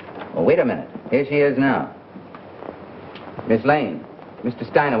 Well, wait a minute. Here she is now. Miss Lane, Mr.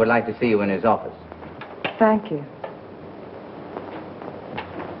 Steiner would like to see you in his office. Thank you.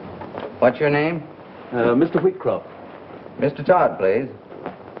 What's your name? Mr. Wheatcroft. Mr. Todd, please.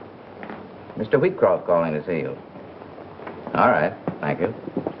 Mr. Wheatcroft calling to see you. All right, thank you.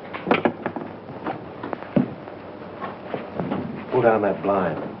 Pull down that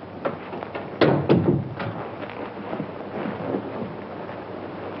blind.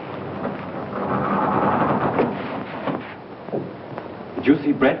 Did you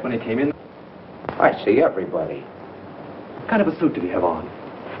see Brent when he came in? I see everybody. What kind of a suit did he have on?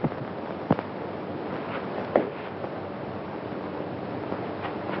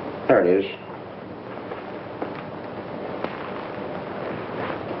 There it is.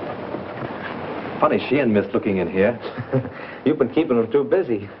 Funny she and Miss looking in here. You've been keeping them too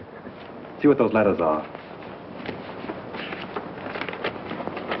busy. See what those letters are.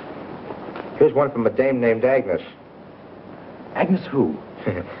 Here's one from a dame named Agnes. Agnes who?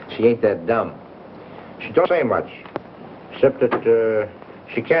 She ain't that dumb. She don't say much, except that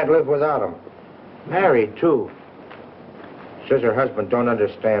she can't live without him. Married, too. Says her husband don't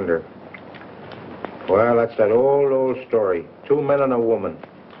understand her. Well, that's that old story. 2 men and a woman.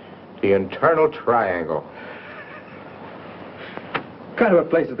 The internal triangle. What kind of a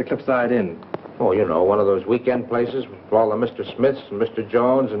place is the Cliffside Inn? Oh, you know, one of those weekend places with all the Mr. Smiths and Mr.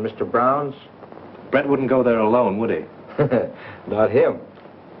 Jones and Mr. Browns. Brett wouldn't go there alone, would he? Not him.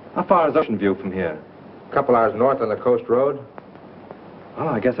 How far is Ocean View from here? A couple hours north on the Coast Road. Oh,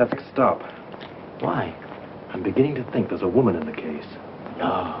 I guess that's a stop. Why? I'm beginning to think there's a woman in the case.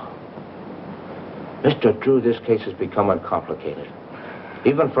 No. Mr. Drew, this case has become uncomplicated.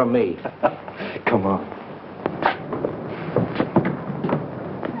 Even from me. Come on.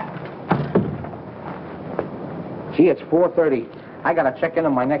 Gee, it's 4:30. I gotta check in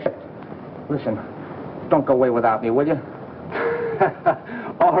on my next... Listen, don't go away without me, will you?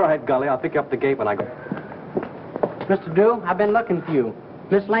 All right, Gully. I'll pick you up the gate when I go. Mr. Drew, I've been looking for you.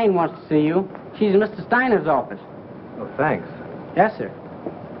 Miss Lane wants to see you. She's in Mr. Steiner's office. Oh, thanks. Yes, sir.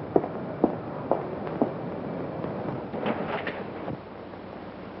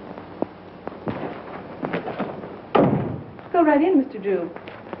 Go right in, Mr. Drew.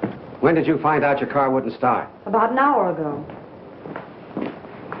 When did you find out your car wouldn't start? About an hour ago.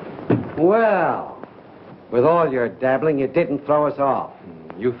 Well, with all your dabbling, you didn't throw us off.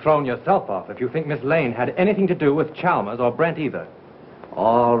 You've thrown yourself off if you think Miss Lane had anything to do with Chalmers or Brent either.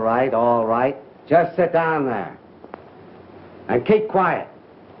 All right, all right. Just sit down there. And keep quiet.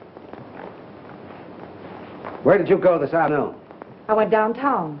 Where did you go this afternoon? I went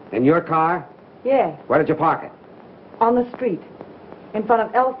downtown. In your car? Yes, Where did you park it? on the street, in front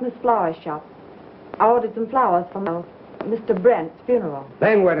of Elsmith's flower shop. I ordered some flowers from Mr. Brent's funeral.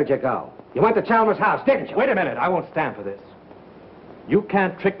 Then where did you go? You went to Chalmers' house, didn't you? Wait a minute. I won't stand for this. You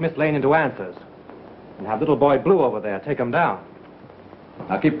can't trick Miss Lane into answers. And have little boy Blue over there take him down.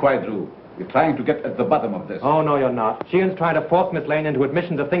 Now keep quiet, Drew. We're trying to get at the bottom of this. Oh, no, you're not. Sheehan's trying to force Miss Lane into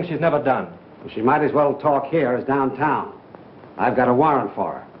admission to things she's never done. Well, she might as well talk here as downtown. I've got a warrant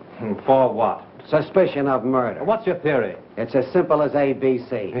for her. For what? Suspicion of murder. What's your theory? It's as simple as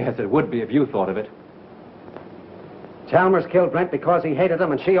ABC. Yes, it would be if you thought of it. Chalmers killed Brent because he hated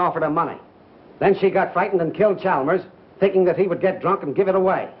him and she offered him money. Then she got frightened and killed Chalmers, thinking that he would get drunk and give it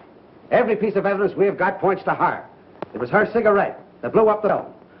away. Every piece of evidence we've got points to her. It was her cigarette that blew up the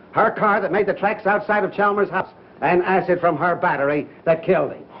dome, her car that made the tracks outside of Chalmers' house, and acid from her battery that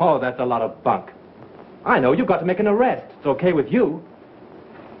killed him. Oh, that's a lot of bunk. I know, you've got to make an arrest. It's okay with you.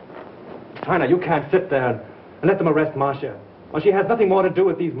 China, you can't sit there and let them arrest Marcia. Well, she has nothing more to do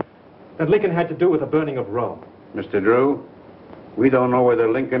with these than Lincoln had to do with the burning of Rome. Mr. Drew, we don't know whether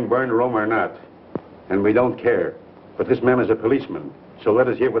Lincoln burned Rome or not, and we don't care. But this man is a policeman, so let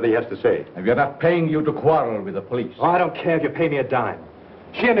us hear what he has to say. And we're not paying you to quarrel with the police. Oh, I don't care if you pay me a dime.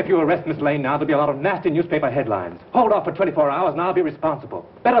 Sheehan, if you arrest Miss Lane now, there'll be a lot of nasty newspaper headlines. Hold off for 24 hours and I'll be responsible.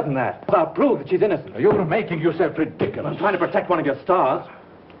 Better than that. I'll prove that she's innocent. You're making yourself ridiculous. I'm trying to protect one of your stars.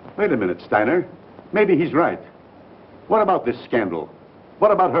 Wait a minute, Steiner. Maybe he's right. What about this scandal?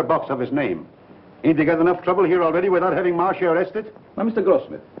 What about her box office name? Ain't they got enough trouble here already without having Marcia arrested? Now, Mr.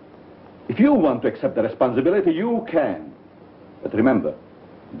 Grossmith, if you want to accept the responsibility, you can. But remember,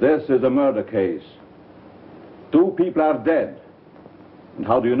 this is a murder case. 2 people are dead. And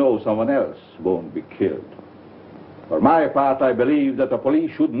how do you know someone else won't be killed? For my part, I believe that the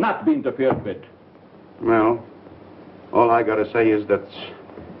police should not be interfered with. Well, all I gotta say is that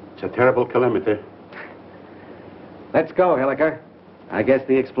it's a terrible calamity. Let's go, Hilliker. I guess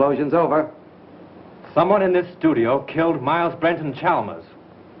the explosion's over. Someone in this studio killed Miles Brenton Chalmers.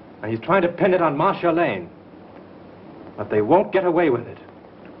 And he's trying to pin it on Marcia Lane. But they won't get away with it.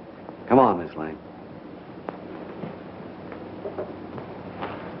 Come on, Miss Lane.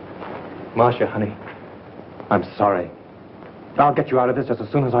 Marcia, honey, I'm sorry. I'll get you out of this just as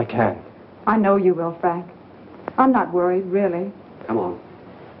soon as I can. I know you will, Frank. I'm not worried, really. Come on.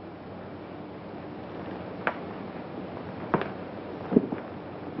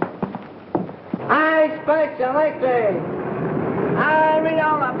 I expect electric. I read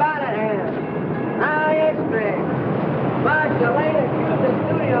all about it here. I expect. Marcia Lane accused the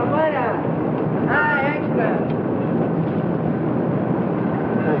studio murder. I expect.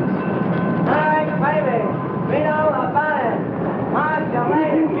 Thanks, baby. Read all about it. Marcia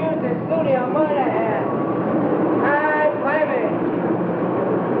Lane accused the studio murder here. Thanks, baby.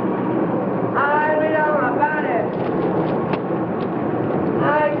 I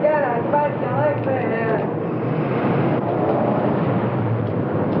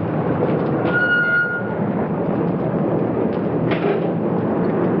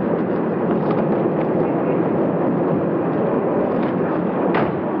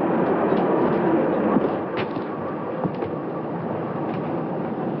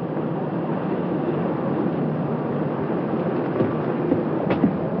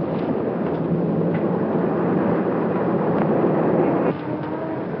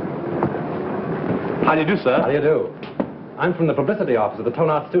How do you do, sir? How do you do? I'm from the publicity office of the Tone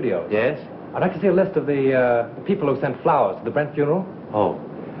Art Studios. Yes? I'd like to see a list of the people who sent flowers to the Brent funeral. Oh,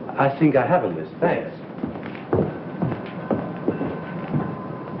 I think I have a list. Thanks.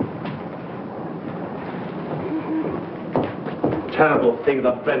 Terrible thing,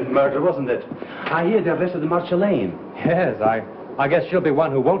 the Brent murder, wasn't it? I hear they arrested Marcia Lane. Yes, I guess she'll be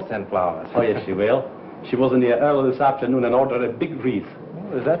one who won't send flowers. Oh, yes, she will. She was in here early this afternoon and ordered a big wreath.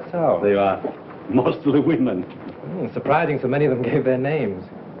 Oh, is that so? They are mostly women. Surprising so many of them gave their names.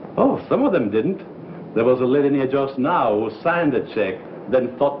 Oh, some of them didn't. There was a lady near just now who signed the check,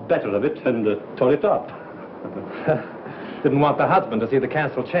 then thought better of it and tore it up. Didn't want the husband to see the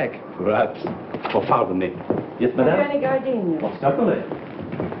canceled check. Perhaps. Oh, pardon me. Yes, madame? Any gardenias? Oh, certainly.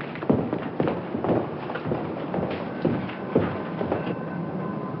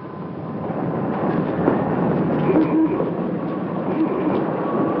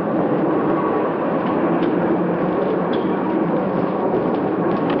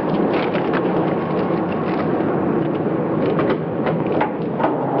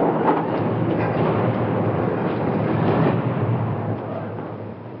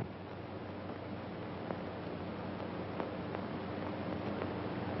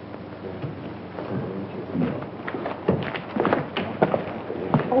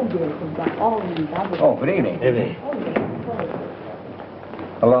 Oh, good evening. Evening.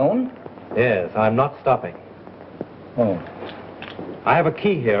 Alone? Yes, I'm not stopping. Oh. I have a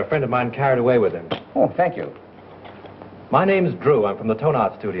key here. A friend of mine carried away with him. Oh, thank you. My name's Drew. I'm from the Tone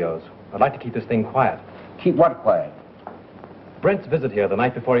Art Studios. I'd like to keep this thing quiet. Keep what quiet? Brent's visit here the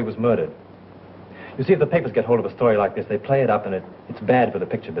night before he was murdered. You see, if the papers get hold of a story like this, they play it up, and it's bad for the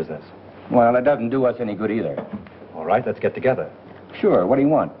picture business. Well, it doesn't do us any good either. All right, let's get together. Sure, what do you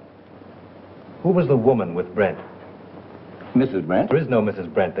want? Who was the woman with Brent? Mrs. Brent? There is no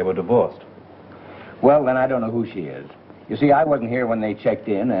Mrs. Brent. They were divorced. Well, then I don't know who she is. You see, I wasn't here when they checked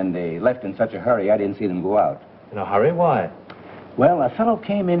in, and they left in such a hurry I didn't see them go out. In a hurry? Why? Well, a fellow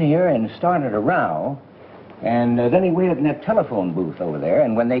came in here and started a row, and then he waited in that telephone booth over there,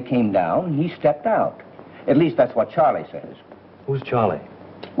 and when they came down, he stepped out. At least that's what Charlie says. Who's Charlie?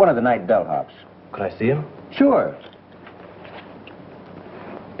 One of the night bellhops. Could I see him? Sure.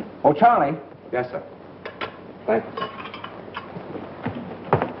 Oh, Charlie. Yes, sir. Thanks.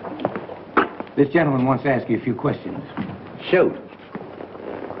 This gentleman wants to ask you a few questions. Shoot.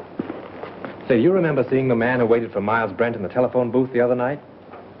 Say, you remember seeing the man who waited for Miles Brent in the telephone booth the other night?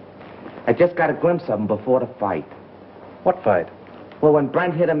 I just got a glimpse of him before the fight. What fight? Well, when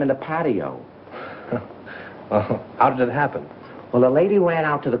Brent hit him in the patio. Oh, how did it happen? Well, the lady ran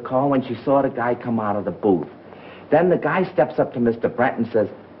out to the car when she saw the guy come out of the booth. Then the guy steps up to Mr. Brent and says,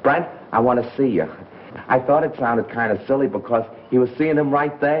 "Brent, I want to see you." I thought it sounded kind of silly because he was seeing him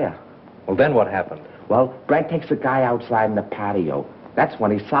right there. Well, then what happened? Well, Brent takes the guy outside in the patio. That's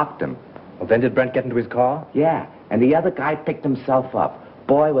when he socked him. Well, then did Brent get into his car? Yeah, and the other guy picked himself up.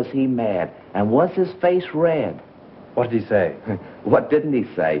 Boy, was he mad. And was his face red. What did he say? What didn't he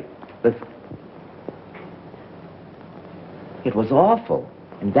say? It was awful.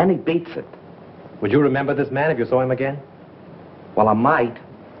 And then he beats it. Would you remember this man if you saw him again? Well, I might.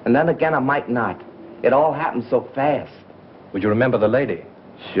 And then again, I might not. It all happened so fast. Would you remember the lady?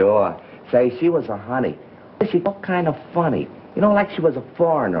 Sure. Say, she was a honey. She looked kind of funny. You know, like she was a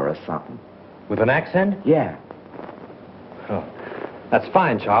foreigner or something. With an accent? Yeah. Oh, that's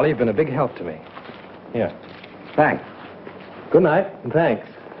fine, Charlie. You've been a big help to me. Here. Thanks. Good night, and thanks.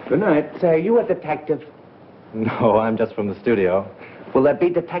 Good night. Say, are you a detective? No, I'm just from the studio. Will there be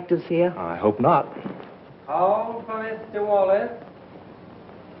detectives here? I hope not. Call for Mr. Wallace.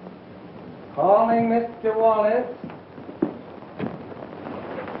 Calling Mr. Wallace.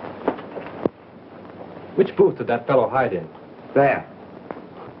 Which booth did that fellow hide in? There.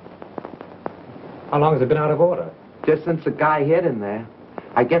 How long has it been out of order? Just since the guy hit him there.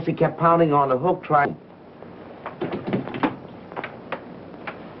 I guess he kept pounding on the hook trying...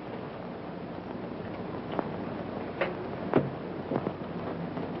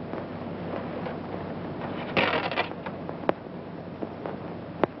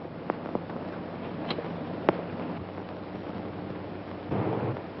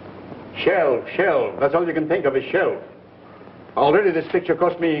 Shelf. That's all you can think of is shelf. Already this picture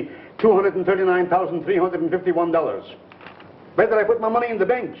cost me $239,351. Better I put my money in the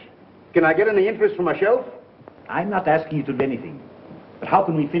bank. Can I get any interest from a shelf? I'm not asking you to do anything. But how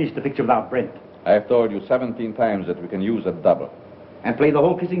can we finish the picture without Brent? I've told you 17 times that we can use a double. And play the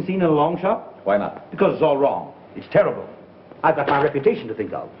whole kissing scene in a long shot? Why not? Because it's all wrong. It's terrible. I've got my reputation to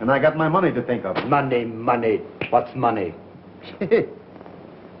think of. And I got my money to think of. Money. What's money?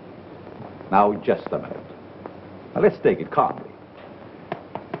 Now, just a minute. Now, let's take it calmly.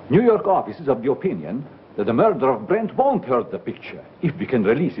 New York office is of the opinion that the murder of Brent won't hurt the picture if we can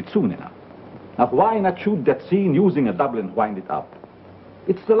release it soon enough. Now, why not shoot that scene using a double and wind it up?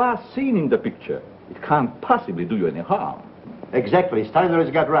 It's the last scene in the picture. It can't possibly do you any harm. Exactly. Steiner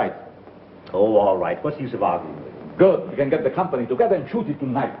has got right. Oh, all right. What's the use of arguing with him? Good. We can get the company together and shoot it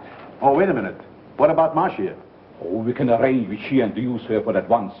tonight. Oh, wait a minute. What about Marcia? Oh, we can arrange with she and to use her for that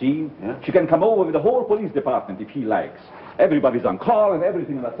one scene. Yeah? She can come over with the whole police department if he likes. Everybody's on call and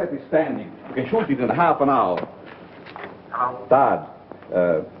everything on the set is standing. We can shoot it in half an hour. Hello? Dad,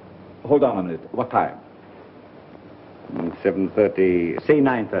 hold on a minute. What time? 7:30. Say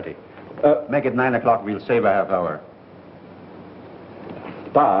 9:30. Make it 9 o'clock. We'll save a half hour.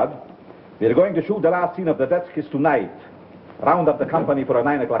 Dad, we're going to shoot the last scene of the death kiss tonight. Round up the company for a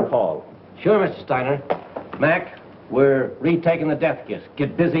 9 o'clock call. Sure, Mr. Steiner. Mac, we're retaking the death kiss.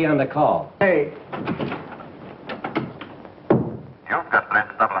 Get busy on the call. Hey. You've got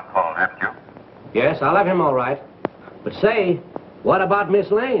Brent's double on call, haven't you? Yes, I'll have him all right. But say, what about Miss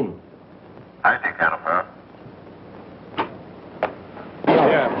Lane? I take care of her.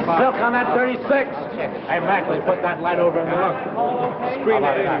 Silk on that 36. Hey, Mac, let's put that light over in the look. Screen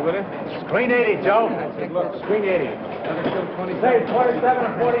 80, will you? Screen 80, Joe. Look, screen 80. Say 27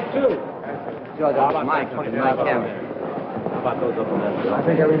 and 42. George, that's my camera. I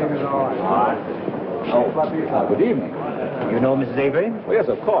think everything is all right. Oh, good evening. You know Mrs. Avery? Oh, yes,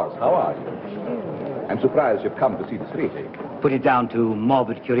 of course. How are you? I'm surprised you've come to see this retake. Put it down to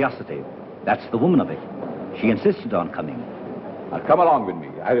morbid curiosity. That's the woman of it. She insisted on coming. Now, come along with me.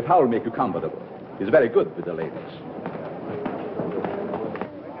 I'll make you comfortable. He's very good with the ladies.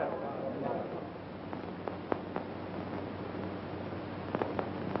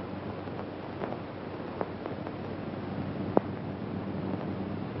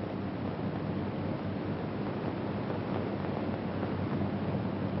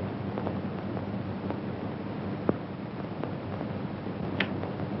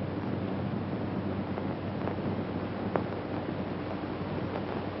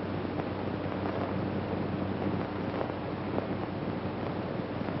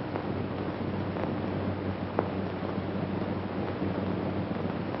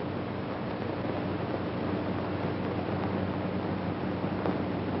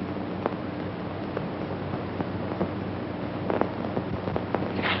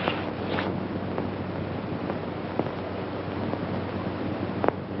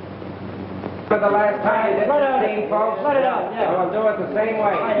 For the last time, this scene, folks. Let it out, yeah. We'll do it the same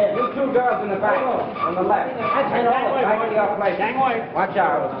way. You two girls in the back, on the left. Right to your place. Watch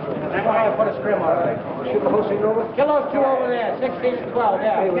out. Put a scrim on it. Shoot the whole scene over? Kill those two over there, 16 and 12,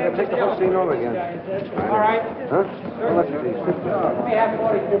 yeah. Hey, we're going to take the whole scene over again. All right. Huh? How much is these? We have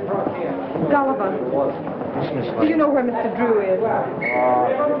 42 across here. Sullivan, do you know where Mr. Drew is?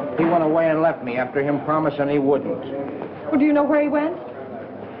 He went away and left me after him promising he wouldn't. Well, do you know where he went?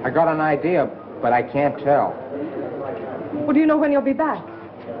 I got an idea, but I can't tell. Well, do you know when he'll be back?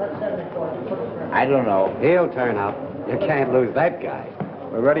 I don't know. He'll turn up. You can't lose that guy.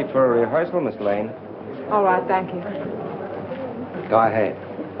 We're ready for a rehearsal, Miss Lane. All right, thank you. Go ahead.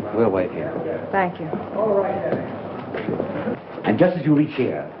 We'll wait here. Thank you. And just as you reach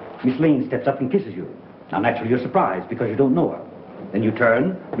here, Miss Lane steps up and kisses you. Now, naturally, you're surprised because you don't know her. Then you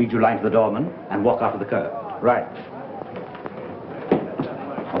turn, read your line to the doorman, and walk out of the curb. Right.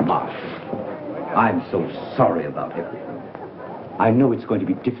 Oh, Mark, I'm so sorry about everything. I know it's going to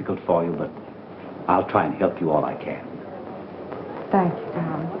be difficult for you, but I'll try and help you all I can. Thank you,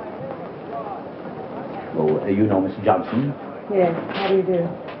 Tom. Oh, you know Mr. Johnson? Yes, how do you do?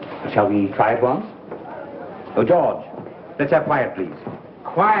 Shall we try it once? Oh, George, let's have quiet, please.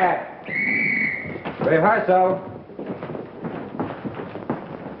 Quiet. Rehearsal.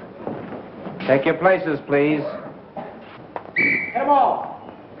 Take your places, please. Come on.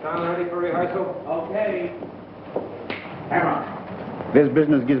 Sound ready for rehearsal? Okay. Hammer. This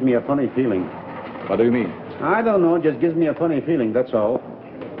business gives me a funny feeling. What do you mean? I don't know, it just gives me a funny feeling, that's all.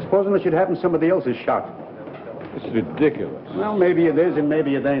 Supposing it should happen somebody else's shot. This is ridiculous. Well, maybe it is and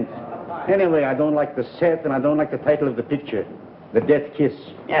maybe it ain't. Anyway, I don't like the set and I don't like the title of the picture. The Death Kiss.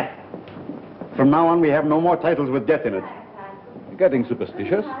 Yeah. From now on, we have no more titles with death in it. You're getting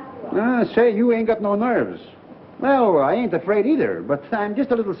superstitious? Say, you ain't got no nerves. Well, I ain't afraid either, but I'm just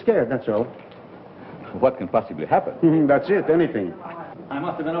a little scared, that's all. What can possibly happen? That's it, anything. I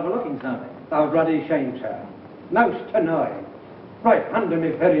must have been overlooking something. I was bloody ashamed, sir. Most annoying. Right under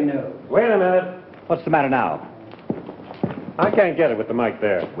me very nose. Wait a minute. What's the matter now? I can't get it with the mic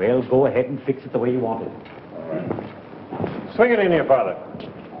there. Well, go ahead and fix it the way you want it. Swing it in here, Father.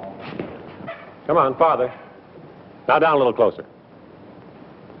 Come on, farther. Now down a little closer.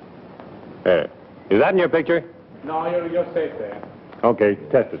 There. Is that in your picture? No, you're safe there. Okay,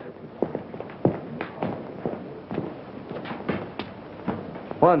 test it.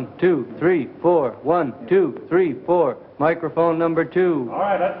 1, 2, 3, 4. 1, 2, 3, 4. Microphone number 2. All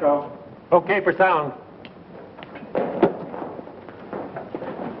right, let's go. Okay for sound.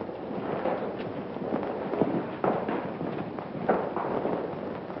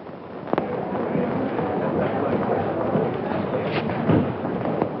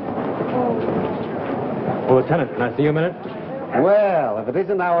 Lieutenant, can I see you a minute? Well, if it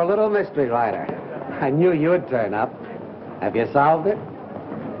isn't our little mystery writer. I knew you'd turn up. Have you solved it?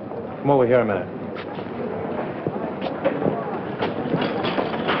 Come over here a minute.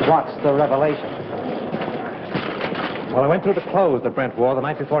 What's the revelation? Well, I went through the clothes that Brent wore the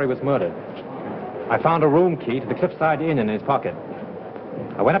night before he was murdered. I found a room key to the Cliffside Inn in his pocket.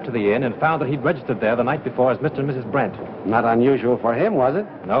 I went up to the inn and found that he'd registered there the night before as Mr. and Mrs. Brent. Not unusual for him, was it?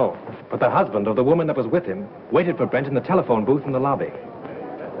 No, but the husband of the woman that was with him waited for Brent in the telephone booth in the lobby.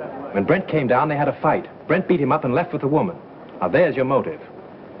 When Brent came down, they had a fight. Brent beat him up and left with the woman. Now, there's your motive.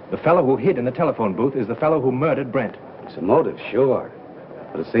 The fellow who hid in the telephone booth is the fellow who murdered Brent. It's a motive, sure.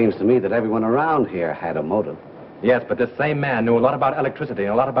 But it seems to me that everyone around here had a motive. Yes, but this same man knew a lot about electricity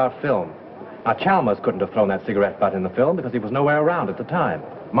and a lot about film. Now, Chalmers couldn't have thrown that cigarette butt in the film because he was nowhere around at the time.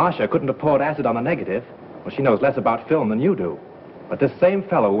 Marcia couldn't have poured acid on the negative. Well, she knows less about film than you do. But this same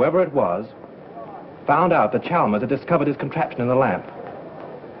fellow, whoever it was, found out that Chalmers had discovered his contraption in the lamp,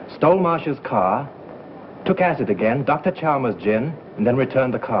 stole Marcia's car, took acid again, Dr. Chalmers' gin, and then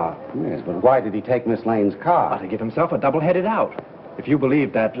returned the car. Yes, but why did he take Miss Lane's car? To give himself a double-headed out. If you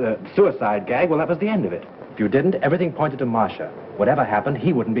believed that suicide gag, well, that was the end of it. If you didn't, everything pointed to Marcia. Whatever happened,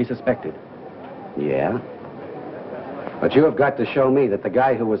 he wouldn't be suspected. Yeah? But you have got to show me that the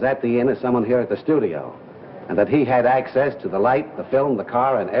guy who was at the inn is someone here at the studio, and that he had access to the light, the film, the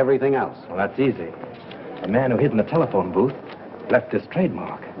car, and everything else. Well, that's easy. The man who hid in the telephone booth left this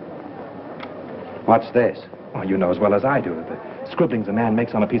trademark. What's this? Well, you know as well as I do that the scribblings a man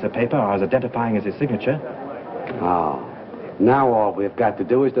makes on a piece of paper are as identifying as his signature. Oh. Now all we've got to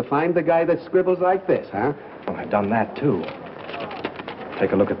do is to find the guy that scribbles like this, huh? Well, I've done that, too.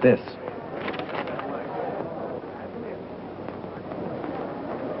 Take a look at this.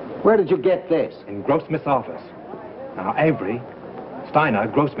 Where did you get this? In Grossmith's office. Now, Avery, Steiner,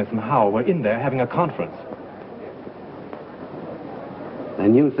 Grossmith, and Howell were in there having a conference.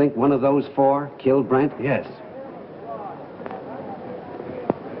 Then you think one of those four killed Brent? Yes.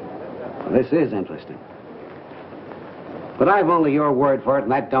 This is interesting. But I've only your word for it,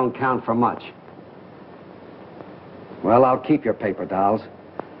 and that don't count for much. Well, I'll keep your paper dolls.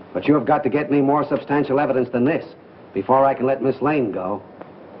 But you have got to get me more substantial evidence than this before I can let Miss Lane go.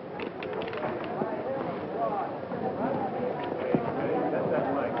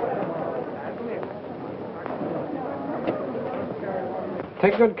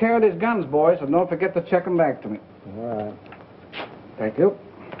 Take good care of these guns, boys, and don't forget to check them back to me. All right. Thank you.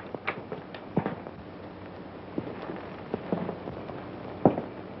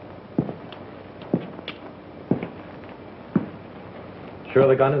 Sure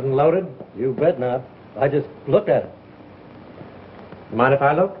the gun isn't loaded? You bet not. I just looked at it. Mind if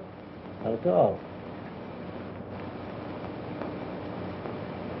I look? Not at all.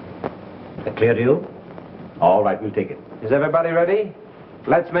 That clear to you? All right, we'll take it. Is everybody ready?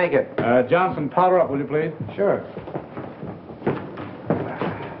 Let's make it. Johnson, powder up, will you please? Sure.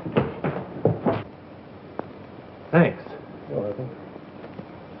 Thanks. You're welcome.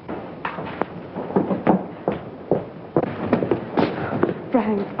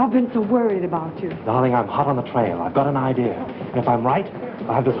 Frank, I've been so worried about you. Darling, I'm hot on the trail. I've got an idea. And if I'm right,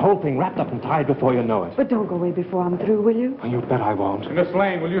 I'll have this whole thing wrapped up and tied before you know it. But don't go away before I'm through, will you? Oh, you bet I won't. Miss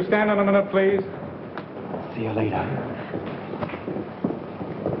Lane, will you stand on a minute, please? See you later.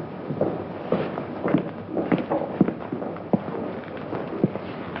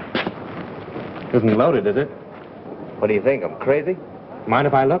 Isn't loaded, is it? What do you think? I'm crazy? Mind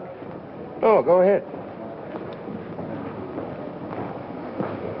if I look? Oh, go ahead.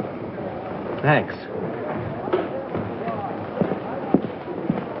 Thanks.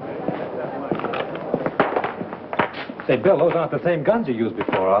 Say, Bill, those aren't the same guns you used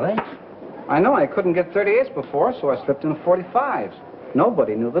before, are they? I know I couldn't get 38s before, so I slipped in 45s.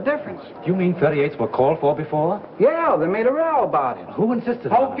 Nobody knew the difference. Do you mean 38s were called for before? Yeah, they made a row about it. Who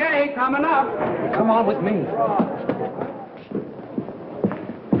insisted on it? Okay, coming up. Come on with me.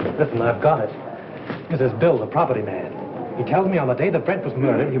 Listen, I've got it. This is Bill, the property man. He tells me on the day that Brent was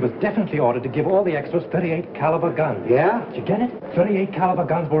murdered, he was definitely ordered to give all the extras 38 caliber guns. Yeah? Did you get it? 38 caliber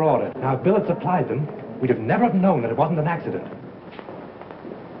guns were ordered. Now, if Bill had supplied them, we'd have never have known that it wasn't an accident.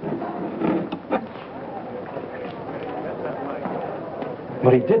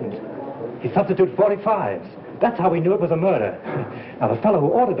 But he didn't. He substituted 45s. That's how we knew it was a murder. Now, the fellow who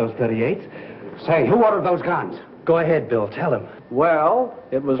ordered those 38s... Say, who ordered those guns? Go ahead, Bill. Tell him. Well,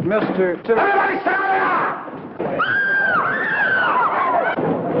 it was Mr. Everybody stay where they are!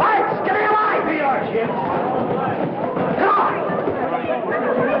 Lights, give me a light! Here you are, Jim. Come on!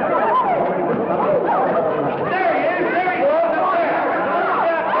 There he is!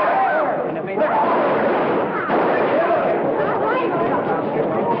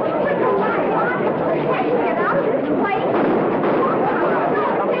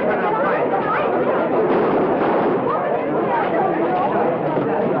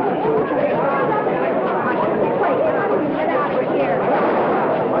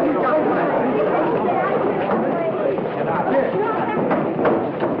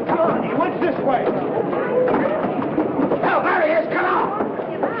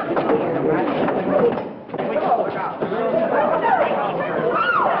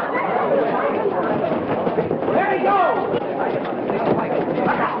 There he goes!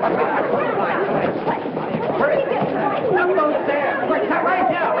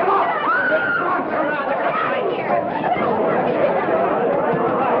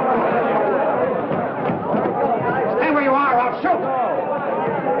 Stay where you are, I'll shoot!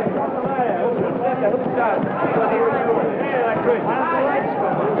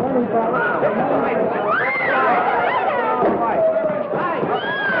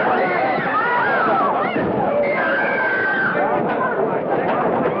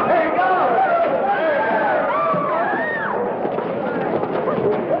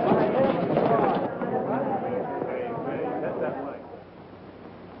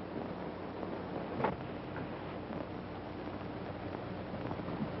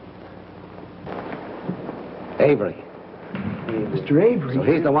 Avery. Mr. Avery? So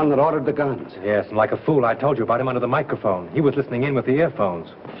he's the one that ordered the guns. Yes, and like a fool, I told you about him under the microphone. He was listening in with the earphones.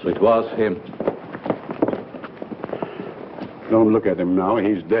 So it was him. Don't look at him now.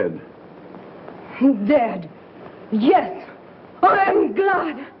 He's dead. Dead. Yes. I'm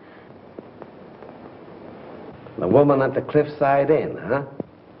glad. The woman at the Cliffside Inn, huh?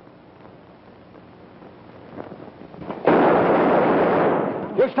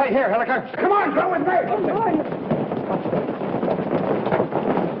 You stay here, Hilliker. Come on, go with me.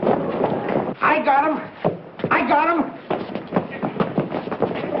 I got him. I got him.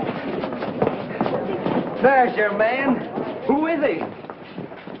 There's your man. Who is he?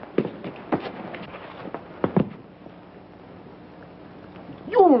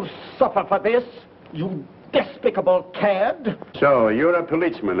 You'll suffer for this, you despicable cad. So, you're a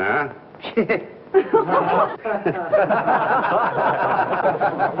policeman, huh?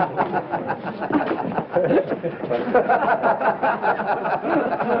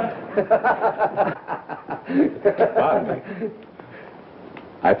 Pardon me.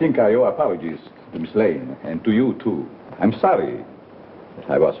 I think I owe apologies to Miss Lane, and to you, too. I'm sorry that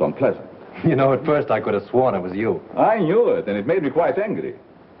I was so unpleasant. You know, at first I could have sworn it was you. I knew it, and it made me quite angry.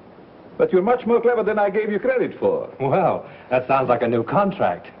 But you're much more clever than I gave you credit for. Well, that sounds like a new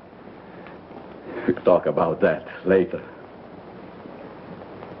contract. We'll talk about that later.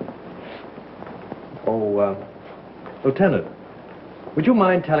 Oh, Lieutenant, would you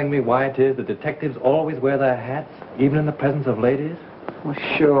mind telling me why it is that detectives always wear their hats, even in the presence of ladies? Well,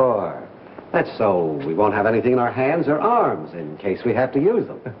 sure. That's so we won't have anything in our hands or arms in case we have to use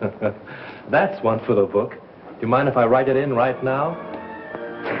them. That's one for the book. Do you mind if I write it in right now?